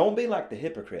 don't be like the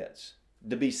hypocrites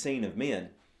to be seen of men.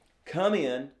 Come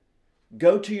in,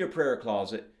 go to your prayer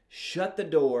closet, shut the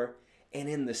door, and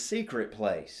in the secret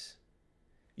place,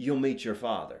 you'll meet your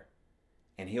Father,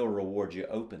 and He'll reward you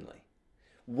openly.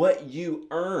 What you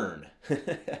earn,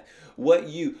 what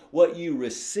you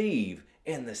receive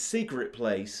in the secret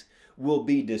place will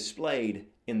be displayed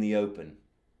in the open.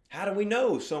 How do we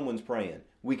know someone's praying?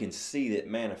 We can see it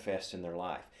manifest in their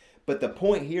life. But the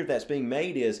point here that's being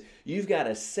made is you've got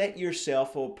to set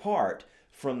yourself apart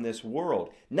from this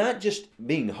world. Not just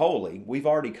being holy, we've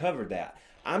already covered that.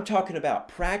 I'm talking about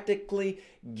practically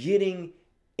getting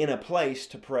in a place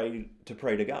to pray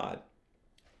to God.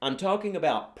 I'm talking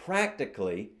about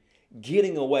practically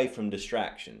getting away from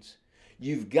distractions.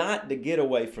 You've got to get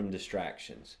away from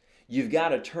distractions. You've got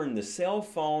to turn the cell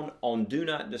phone on Do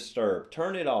Not Disturb.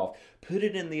 Turn it off. Put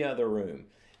it in the other room.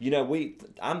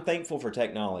 I'm thankful for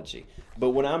technology.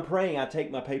 But when I'm praying, I take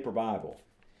my paper Bible.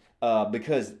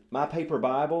 Because my paper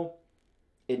Bible,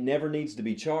 it never needs to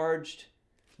be charged.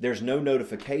 There's no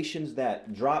notifications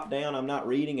that drop down. I'm not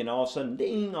reading and all of a sudden,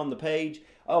 ding, on the page.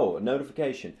 Oh, a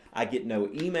notification. I get no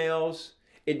emails.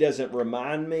 It doesn't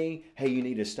remind me, hey, you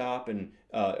need to stop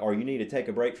or you need to take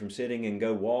a break from sitting and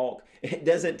go walk. It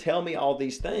doesn't tell me all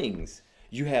these things.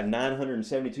 You have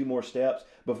 972 more steps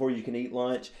before you can eat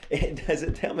lunch. It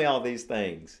doesn't tell me all these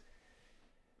things.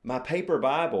 My paper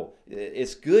Bible,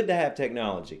 it's good to have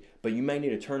technology, but you may need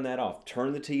to turn that off.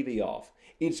 Turn the TV off.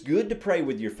 It's good to pray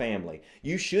with your family.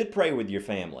 You should pray with your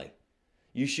family.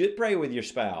 You should pray with your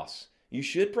spouse. You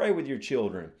should pray with your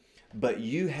children. But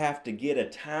you have to get a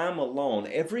time alone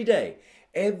every day,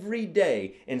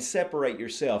 and separate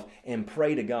yourself and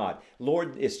pray to God.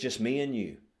 Lord, it's just me and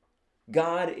you.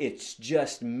 God, it's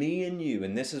just me and you,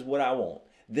 and this is what I want.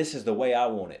 This is the way I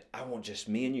want it. I want just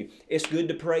me and you. It's good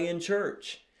to pray in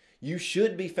church. You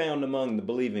should be found among the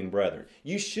believing brethren.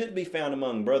 You should be found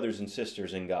among brothers and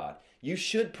sisters in God. You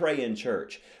should pray in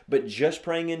church, but just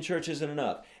praying in church isn't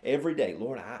enough. Every day,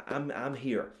 Lord, I'm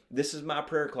here. This is my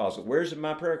prayer closet. Where's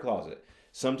my prayer closet?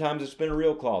 Sometimes it's been a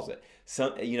real closet,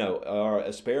 or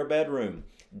a spare bedroom,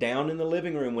 down in the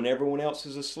living room when everyone else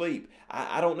is asleep.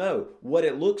 I don't know what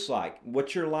it looks like,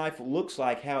 what your life looks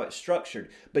like, how it's structured,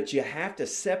 but you have to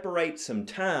separate some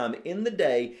time in the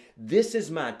day. This is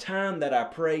my time that I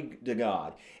pray to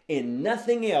God, and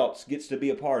nothing else gets to be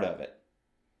a part of it.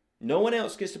 No one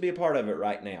else gets to be a part of it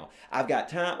right now. I've got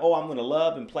time. Oh, I'm going to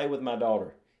love and play with my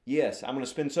daughter. Yes, I'm going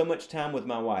to spend so much time with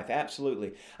my wife.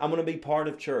 Absolutely. I'm going to be part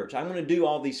of church. I'm going to do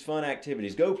all these fun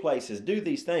activities, go places, do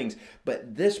these things.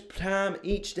 But this time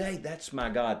each day, that's my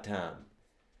God time.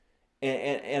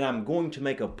 And I'm going to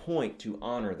make a point to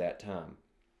honor that time.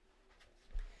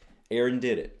 Aaron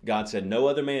did it. God said, no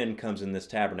other man comes in this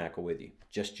tabernacle with you.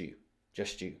 Just you.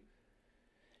 Just you.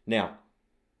 Now,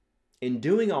 in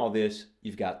doing all this,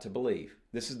 you've got to believe.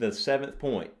 This is the 7th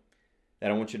point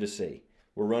that I want you to see.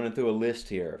 We're running through a list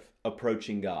here of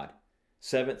approaching God.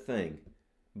 7th thing,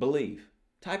 believe.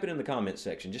 Type it in the comments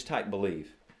section. Just type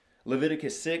believe.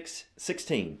 Leviticus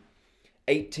 6:16,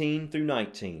 18 through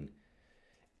 19.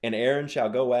 And Aaron shall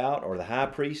go out, or the high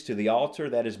priest, to the altar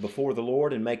that is before the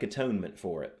Lord, and make atonement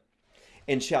for it.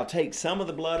 And shall take some of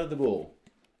the blood of the bull,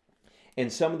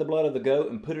 and some of the blood of the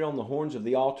goat, and put it on the horns of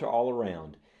the altar all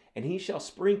around. And he shall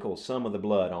sprinkle some of the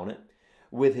blood on it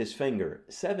with his finger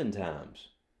 7 times.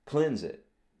 Cleanse it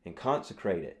and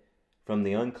consecrate it from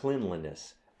the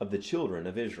uncleanliness of the children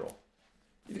of Israel.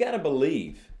 You've got to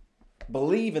believe.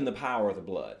 Believe in the power of the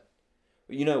blood.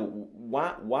 You know,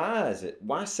 why is it?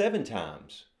 Why 7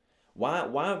 times?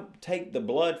 Why take the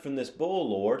blood from this bull,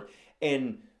 Lord,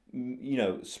 and,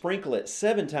 sprinkle it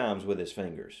 7 times with his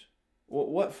fingers?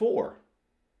 What for?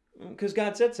 Because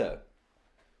God said so.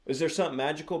 Is there something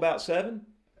magical about 7?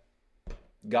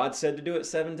 God said to do it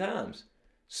 7 times.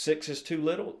 6 is too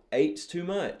little, 8's too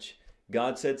much.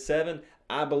 God said 7.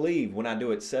 I believe when I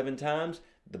do it 7 times,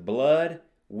 the blood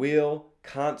will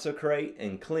consecrate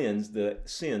and cleanse the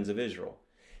sins of Israel.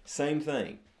 Same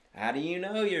thing. How do you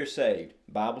know you're saved?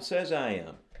 Bible says I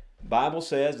am. Bible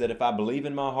says that if I believe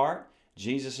in my heart,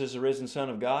 Jesus is the risen Son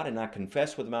of God, and I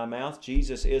confess with my mouth,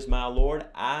 Jesus is my Lord,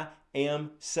 I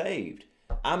am saved.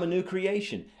 I'm a new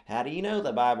creation. How do you know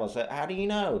the Bible says? How do you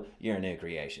know you're a new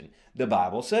creation? The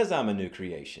Bible says I'm a new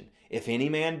creation. If any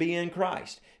man be in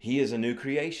Christ, he is a new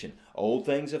creation. Old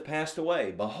things have passed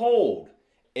away. Behold,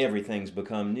 everything's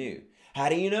become new. How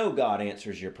do you know God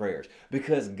answers your prayers?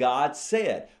 Because God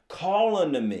said, call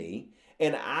unto me,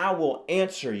 and I will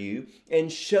answer you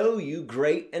and show you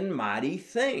great and mighty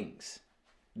things.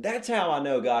 That's how I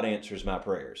know God answers my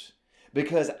prayers.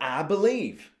 Because I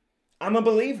believe. I'm a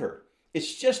believer.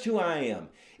 It's just who I am.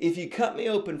 If you cut me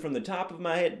open from the top of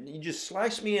my head, you just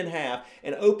slice me in half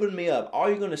and open me up, all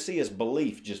you're going to see is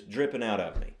belief just dripping out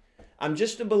of me. I'm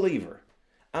just a believer.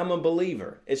 I'm a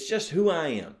believer. It's just who I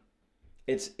am.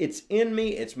 It's in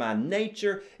me. It's my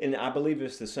nature. And I believe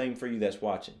it's the same for you that's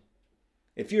watching.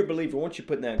 If you're a believer, why don't you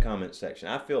put in that comment section?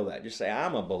 I feel that. Just say,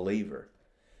 I'm a believer.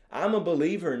 I'm a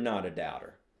believer, not a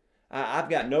doubter. I've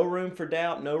got no room for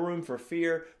doubt, no room for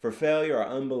fear, for failure, or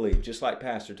unbelief, just like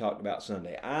Pastor talked about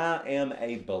Sunday. I am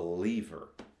a believer.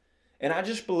 And I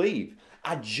just believe.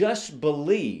 I just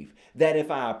believe that if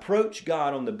I approach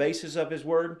God on the basis of His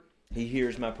Word, He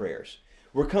hears my prayers.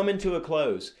 We're coming to a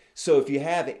close. So if you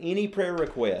have any prayer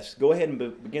requests, go ahead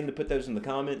and begin to put those in the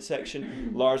comment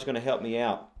section. Laura's going to help me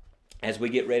out as we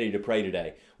get ready to pray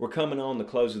today. We're coming on the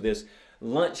close of this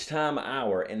lunchtime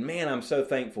hour, and man, I'm so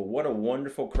thankful. What a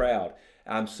wonderful crowd.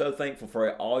 I'm so thankful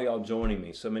for all y'all joining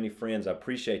me. So many friends. I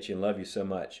appreciate you and love you so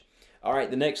much. All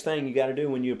right, the next thing you got to do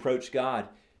when you approach God,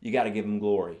 you got to give Him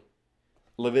glory.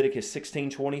 Leviticus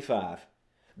 16:25.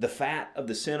 The fat of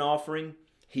the sin offering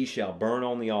he shall burn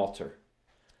on the altar.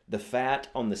 The fat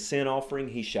on the sin offering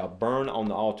he shall burn on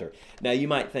the altar. Now you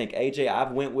might think, AJ,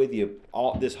 I've went with you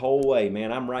all this whole way,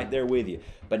 man. I'm right there with you.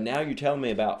 But now you're telling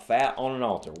me about fat on an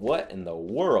altar. What in the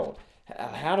world?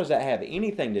 How does that have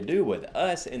anything to do with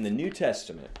us in the New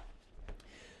Testament?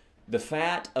 The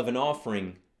fat of an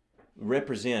offering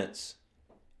represents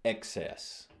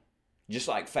excess. Just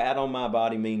like fat on my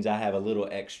body means I have a little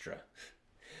extra.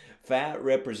 Fat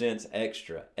represents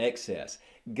extra, excess.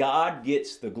 God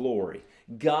gets the glory.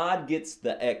 God gets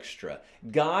the extra.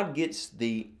 God gets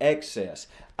the excess.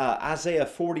 Isaiah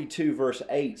 42 verse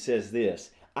 8 says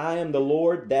this, I am the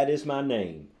Lord, that is my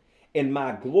name, and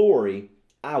my glory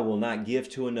I will not give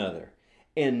to another,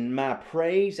 And my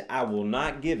praise, I will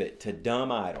not give it to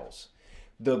dumb idols.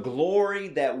 The glory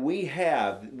that we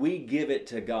have, we give it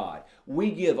to God.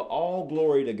 We give all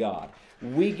glory to God.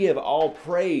 We give all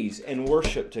praise and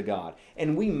worship to God.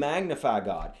 And we magnify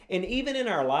God. And even in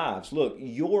our lives, look,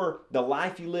 the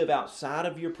life you live outside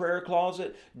of your prayer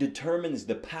closet determines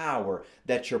the power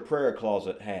that your prayer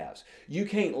closet has. You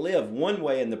can't live one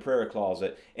way in the prayer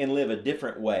closet and live a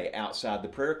different way outside the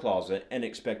prayer closet and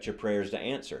expect your prayers to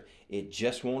answer. It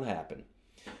just won't happen.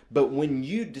 But when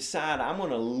you decide, I'm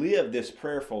going to live this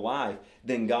prayerful life,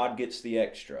 then God gets the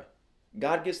extra.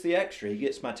 God gets the extra. He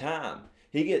gets my time.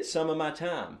 He gets some of my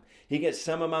time. He gets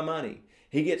some of my money.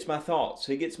 He gets my thoughts.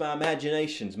 He gets my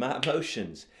imaginations, my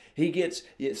emotions. He gets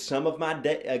some of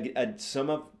some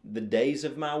of the days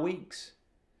of my weeks.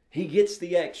 He gets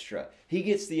the extra. He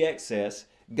gets the excess.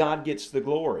 God gets the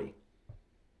glory.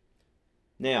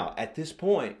 Now, at this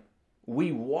point,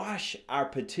 we wash our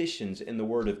petitions in the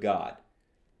Word of God.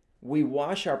 We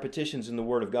wash our petitions in the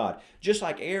Word of God. Just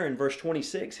like Aaron, verse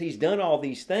 26, he's done all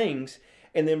these things.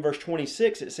 And then verse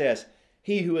 26, it says,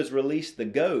 he who has released the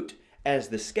goat as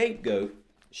the scapegoat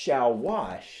shall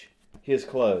wash his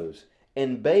clothes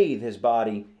and bathe his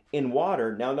body in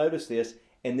water. Now notice this,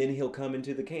 and then he'll come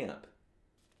into the camp.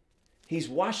 He's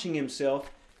washing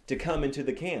himself to come into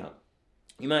the camp.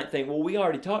 You might think, well, we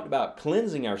already talked about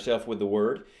cleansing ourselves with the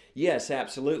Word. Yes,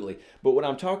 absolutely. But what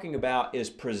I'm talking about is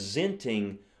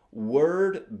presenting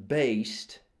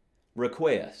word-based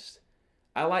request.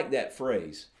 I like that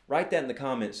phrase. Write that in the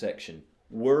comment section.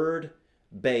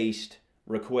 Word-based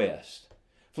request.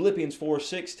 Philippians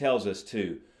 4:6 tells us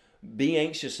to be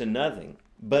anxious in nothing,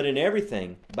 but in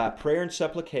everything, by prayer and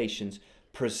supplications,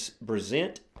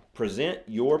 present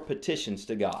your petitions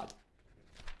to God.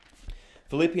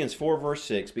 Philippians 4 verse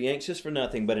 6, be anxious for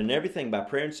nothing, but in everything, by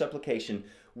prayer and supplication,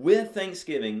 with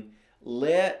thanksgiving,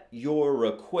 let your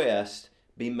request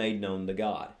be made known to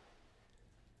God.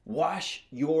 Wash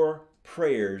your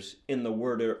prayers in the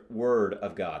word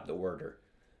of God, the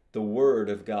Word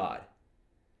of God.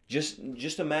 Just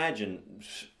imagine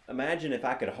if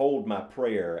I could hold my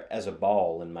prayer as a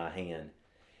ball in my hand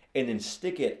and then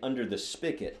stick it under the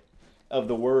spigot of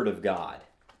the Word of God.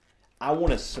 I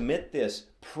want to submit this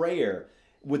prayer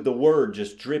with the Word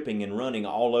just dripping and running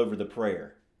all over the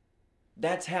prayer.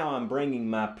 That's how I'm bringing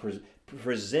my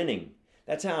presenting.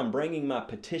 That's how I'm bringing my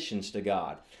petitions to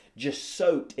God, just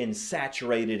soaked and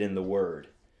saturated in the Word.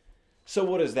 So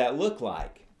what does that look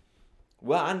like?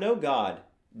 Well, I know God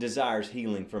desires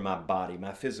healing for my body,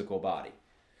 my physical body.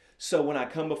 So when I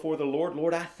come before the Lord,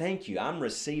 Lord, I thank you. I'm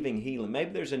receiving healing.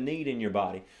 Maybe there's a need in your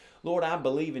body. Lord, I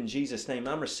believe in Jesus' name.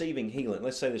 I'm receiving healing.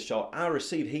 Let's say this shoulder. I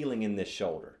receive healing in this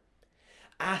shoulder.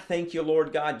 I thank you,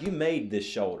 Lord God, you made this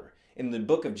shoulder. In the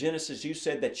book of Genesis, you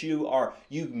said that you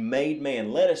made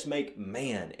man. Let us make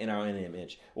man in our own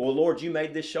image. Well, Lord, you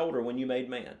made this shoulder when you made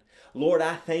man. Lord,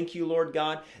 I thank you, Lord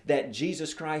God, that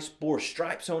Jesus Christ bore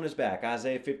stripes on his back,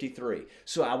 Isaiah 53,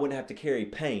 so I wouldn't have to carry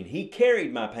pain. He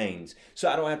carried my pains, so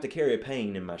I don't have to carry a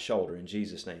pain in my shoulder, in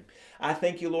Jesus' name. I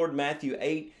thank you, Lord, Matthew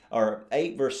 8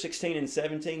 verse 16 and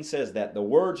 17 says that the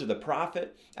words of the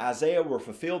prophet Isaiah were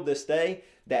fulfilled this day,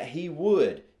 that he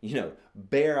would,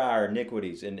 bear our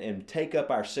iniquities and take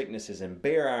up our sicknesses and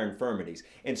bear our infirmities.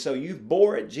 And so you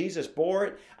bore it. Jesus bore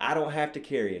it. I don't have to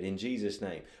carry it, in Jesus'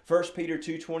 name. 1 Peter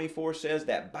 2:24 says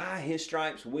that by his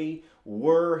stripes we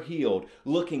were healed.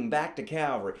 Looking back to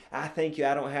Calvary, I thank you,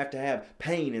 I don't have to have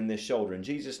pain in this shoulder, in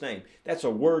Jesus' name. That's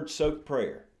a word-soaked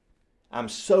prayer. I'm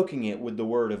soaking it with the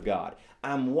Word of God.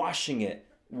 I'm washing it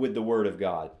with the Word of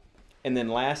God. And then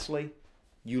lastly,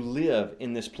 you live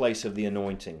in this place of the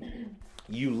anointing.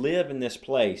 You live in this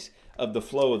place of the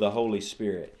flow of the Holy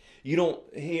Spirit. You don't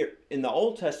hear, in the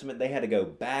Old Testament, they had to go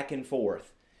back and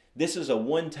forth. This is a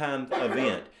one-time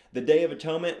event. The Day of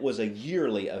Atonement was a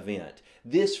yearly event.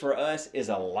 This for us is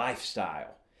a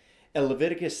lifestyle. In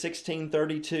Leviticus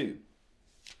 16:32,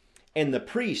 and the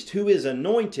priest who is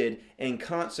anointed and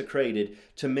consecrated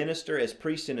to minister as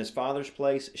priest in his father's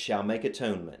place shall make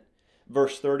atonement.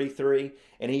 Verse 33,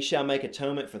 and he shall make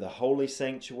atonement for the holy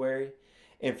sanctuary,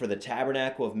 and for the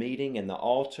tabernacle of meeting, and the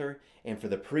altar, and for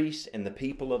the priests and the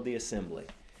people of the assembly.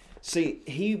 See,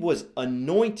 he was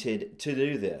anointed to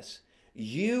do this.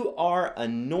 You are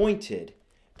anointed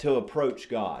to approach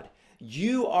God.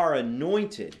 You are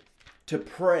anointed to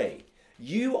pray.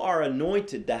 You are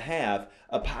anointed to have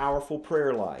a powerful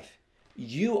prayer life.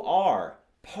 You are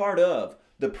part of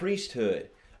the priesthood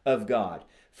of God.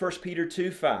 1 Peter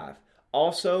 2:5.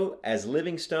 Also, as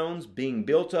living stones, being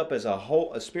built up as a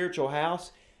spiritual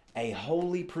house, a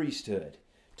holy priesthood,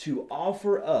 to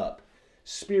offer up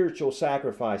spiritual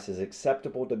sacrifices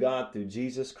acceptable to God through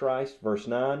Jesus Christ. Verse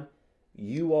 9,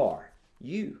 you are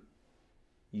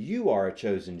a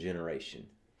chosen generation.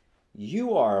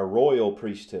 You are a royal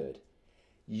priesthood.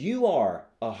 You are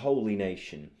a holy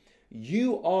nation.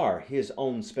 You are His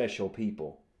own special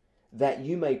people, that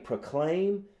you may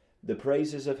proclaim the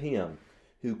praises of Him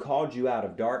who called you out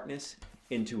of darkness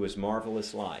into His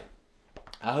marvelous light.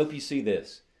 I hope you see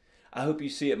this. I hope you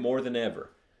see it more than ever.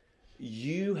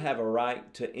 You have a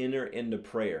right to enter into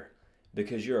prayer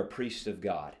because you're a priest of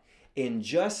God. And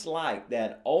just like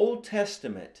that Old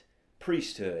Testament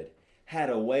priesthood had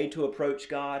a way to approach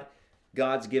God,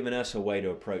 God's given us a way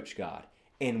to approach God.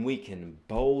 And we can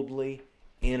boldly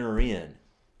enter in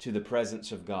to the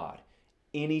presence of God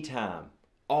anytime,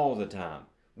 all the time,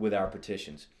 with our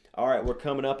petitions. All right, we're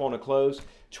coming up on a close.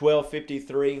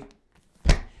 12:53.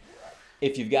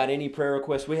 If you've got any prayer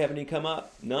requests, we have any come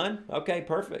up? None? Okay,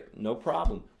 perfect. No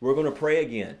problem. We're going to pray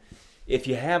again. If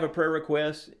you have a prayer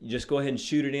request, just go ahead and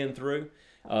shoot it in through.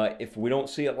 If we don't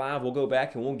see it live, we'll go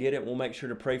back and we'll get it. We'll make sure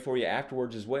to pray for you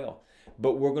afterwards as well.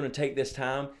 But we're going to take this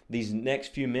time, these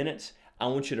next few minutes, I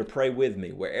want you to pray with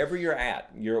me. Wherever you're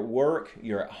at work,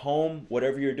 you're at home,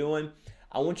 whatever you're doing,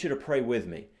 I want you to pray with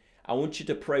me. I want you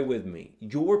to pray with me.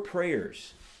 Your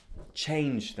prayers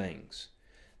change things.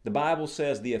 The Bible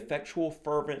says the effectual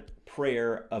fervent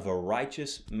prayer of a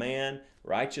righteous man,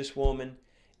 righteous woman,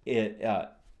 the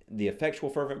effectual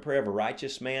fervent prayer of a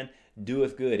righteous man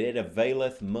doeth good. It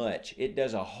availeth much. It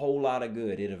does a whole lot of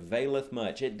good. It availeth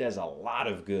much. It does a lot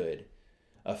of good.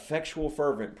 Effectual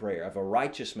fervent prayer of a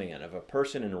righteous man, of a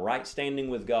person in right standing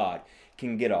with God,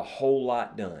 can get a whole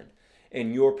lot done.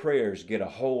 And your prayers get a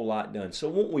whole lot done. So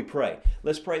won't we pray?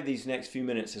 Let's pray these next few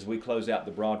minutes as we close out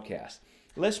the broadcast.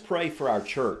 Let's pray for our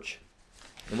church.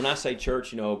 And when I say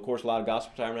church, of course, a lot of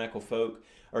Gospel Tabernacle folk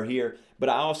are here, but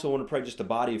I also want to pray just the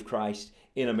body of Christ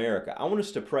in America. I want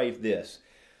us to pray this.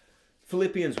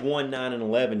 Philippians 1, 9, and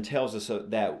 11 tells us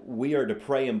that we are to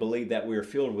pray and believe that we are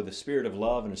filled with a spirit of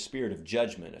love and a spirit of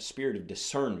judgment, a spirit of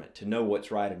discernment to know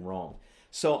what's right and wrong.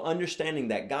 So understanding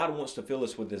that God wants to fill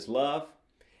us with His love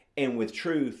and with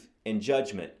truth and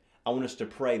judgment, I want us to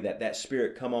pray that that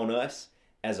spirit come on us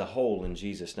as a whole in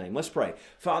Jesus' name. Let's pray.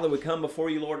 Father, we come before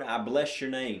you, Lord, and I bless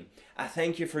your name. I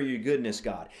thank you for your goodness,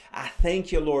 God. I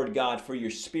thank you, Lord God, for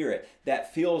your spirit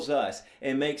that fills us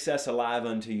and makes us alive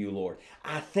unto you, Lord.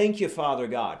 I thank you, Father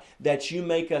God, that you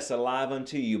make us alive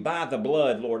unto you by the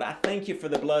blood, Lord. I thank you for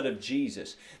the blood of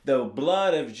Jesus. The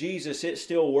blood of Jesus, it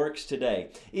still works today.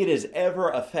 It is ever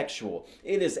effectual.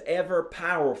 It is ever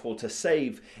powerful to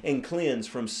save and cleanse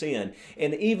from sin.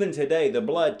 And even today, the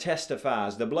blood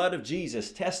testifies, the blood of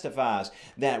Jesus testifies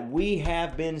that we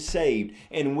have been saved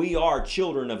and we are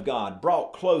children of God,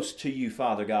 brought close to you,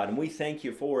 Father God. And we thank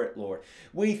you for it, Lord.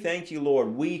 We thank you,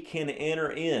 Lord, we can enter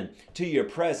in to your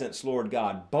presence, Lord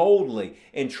God, boldly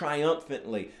and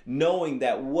triumphantly, knowing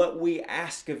that what we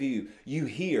ask of you, you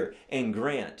hear and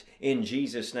grant in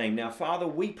Jesus' name. Now, Father,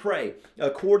 we pray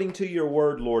according to your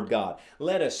word, Lord God.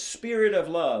 Let a spirit of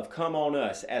love come on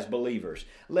us as believers.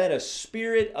 Let a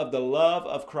spirit of the love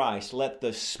of Christ, let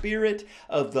the spirit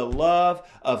of the love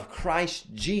of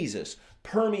Christ Jesus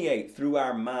permeate through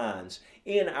our minds,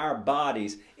 in our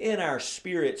bodies, in our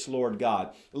spirits, Lord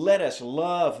God. Let us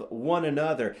love one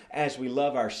another as we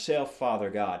love ourselves,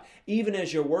 Father God. Even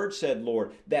as your word said,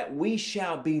 Lord, that we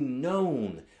shall be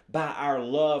known by our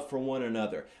love for one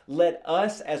another. Let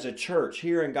us as a church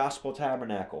here in Gospel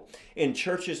Tabernacle, in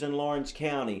churches in Lawrence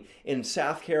County, in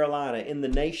South Carolina, in the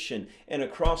nation, and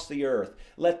across the earth,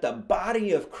 let the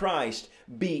body of Christ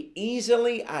be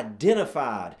easily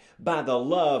identified by the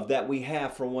love that we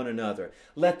have for one another.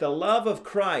 Let the love of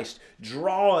Christ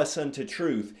draw us unto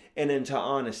truth and into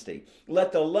honesty.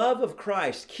 Let the love of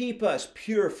Christ keep us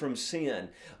pure from sin.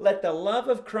 Let the love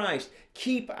of Christ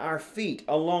keep our feet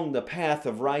along the path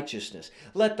of righteousness.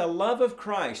 Let the love of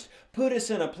Christ put us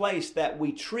in a place that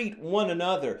we treat one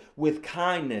another with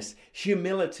kindness,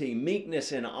 humility,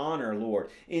 meekness, and honor, Lord,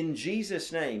 in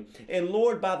Jesus' name. And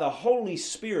Lord, by the Holy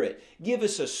Spirit, give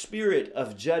us a spirit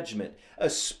of judgment, a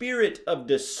spirit of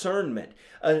discernment,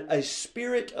 a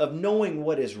spirit of knowing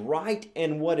what is right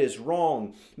and what is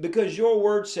wrong. Because your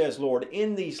word says, Lord,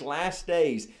 in these last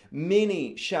days,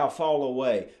 many shall fall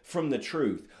away from the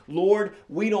truth. Lord,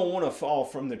 we don't want to fall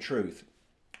from the truth.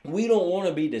 We don't want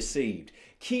to be deceived.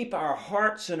 Keep our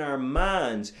hearts and our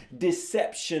minds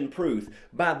deception-proof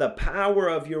by the power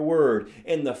of your word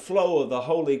and the flow of the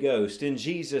Holy Ghost. In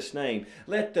Jesus' name,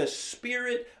 let the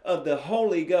Spirit of the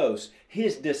Holy Ghost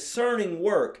His discerning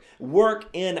work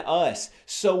in us.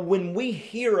 So when we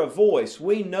hear a voice,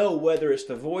 we know whether it's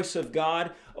the voice of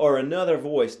God or another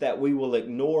voice that we will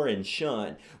ignore and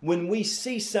shun. When we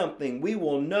see something, we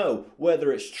will know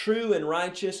whether it's true and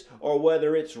righteous or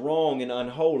whether it's wrong and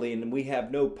unholy, and we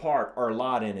have no part or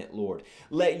lot in it, Lord.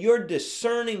 Let your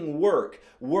discerning work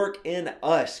in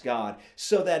us, God,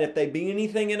 so that if there be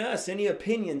anything in us, any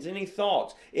opinions, any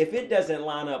thoughts, if it doesn't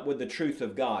line up with the truth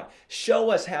of God, show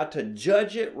us how to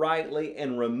judge it rightly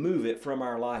and remove it from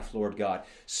our life, Lord God,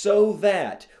 so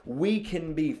that we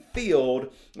can be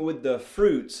filled with the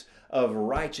fruits of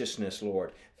righteousness,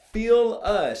 Lord. Fill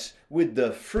us with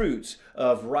the fruits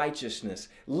of righteousness.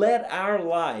 Let our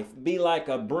life be like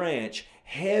a branch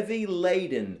heavy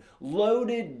laden,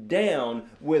 loaded down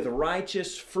with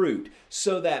righteous fruit,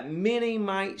 so that many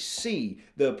might see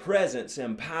the presence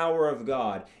and power of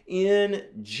God. In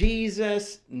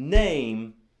Jesus'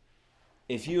 name,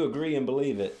 if you agree and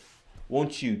believe it,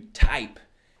 won't you type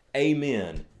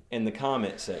amen in the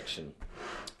comment section?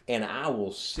 And I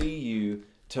will see you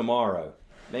tomorrow.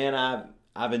 Man,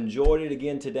 I've enjoyed it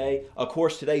again today. Of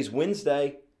course, today's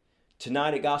Wednesday.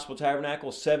 Tonight at Gospel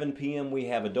Tabernacle, 7 p.m., we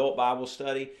have adult Bible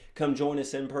study. Come join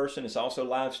us in person. It's also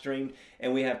live streamed.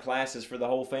 And we have classes for the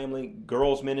whole family.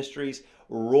 Girls Ministries,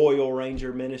 Royal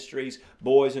Ranger Ministries,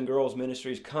 Boys and Girls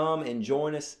Ministries. Come and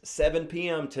join us 7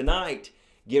 p.m. tonight.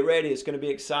 Get ready. It's going to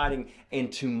be exciting.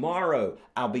 And tomorrow,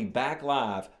 I'll be back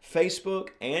live. Facebook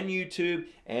and YouTube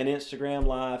and Instagram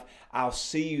live. I'll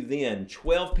see you then.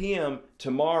 12 p.m.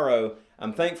 tomorrow.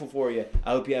 I'm thankful for you.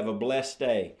 I hope you have a blessed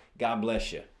day. God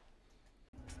bless you.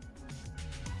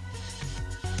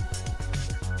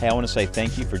 Hey, I want to say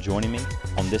thank you for joining me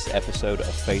on this episode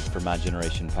of Faith for My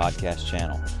Generation podcast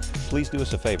channel. Please do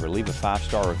us a favor, leave a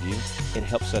 5-star review. It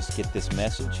helps us get this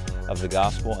message of the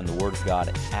gospel and the Word of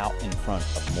God out in front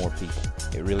of more people.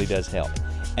 It really does help.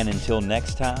 And until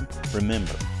next time,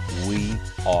 remember, we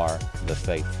are the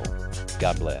faithful.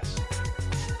 God bless.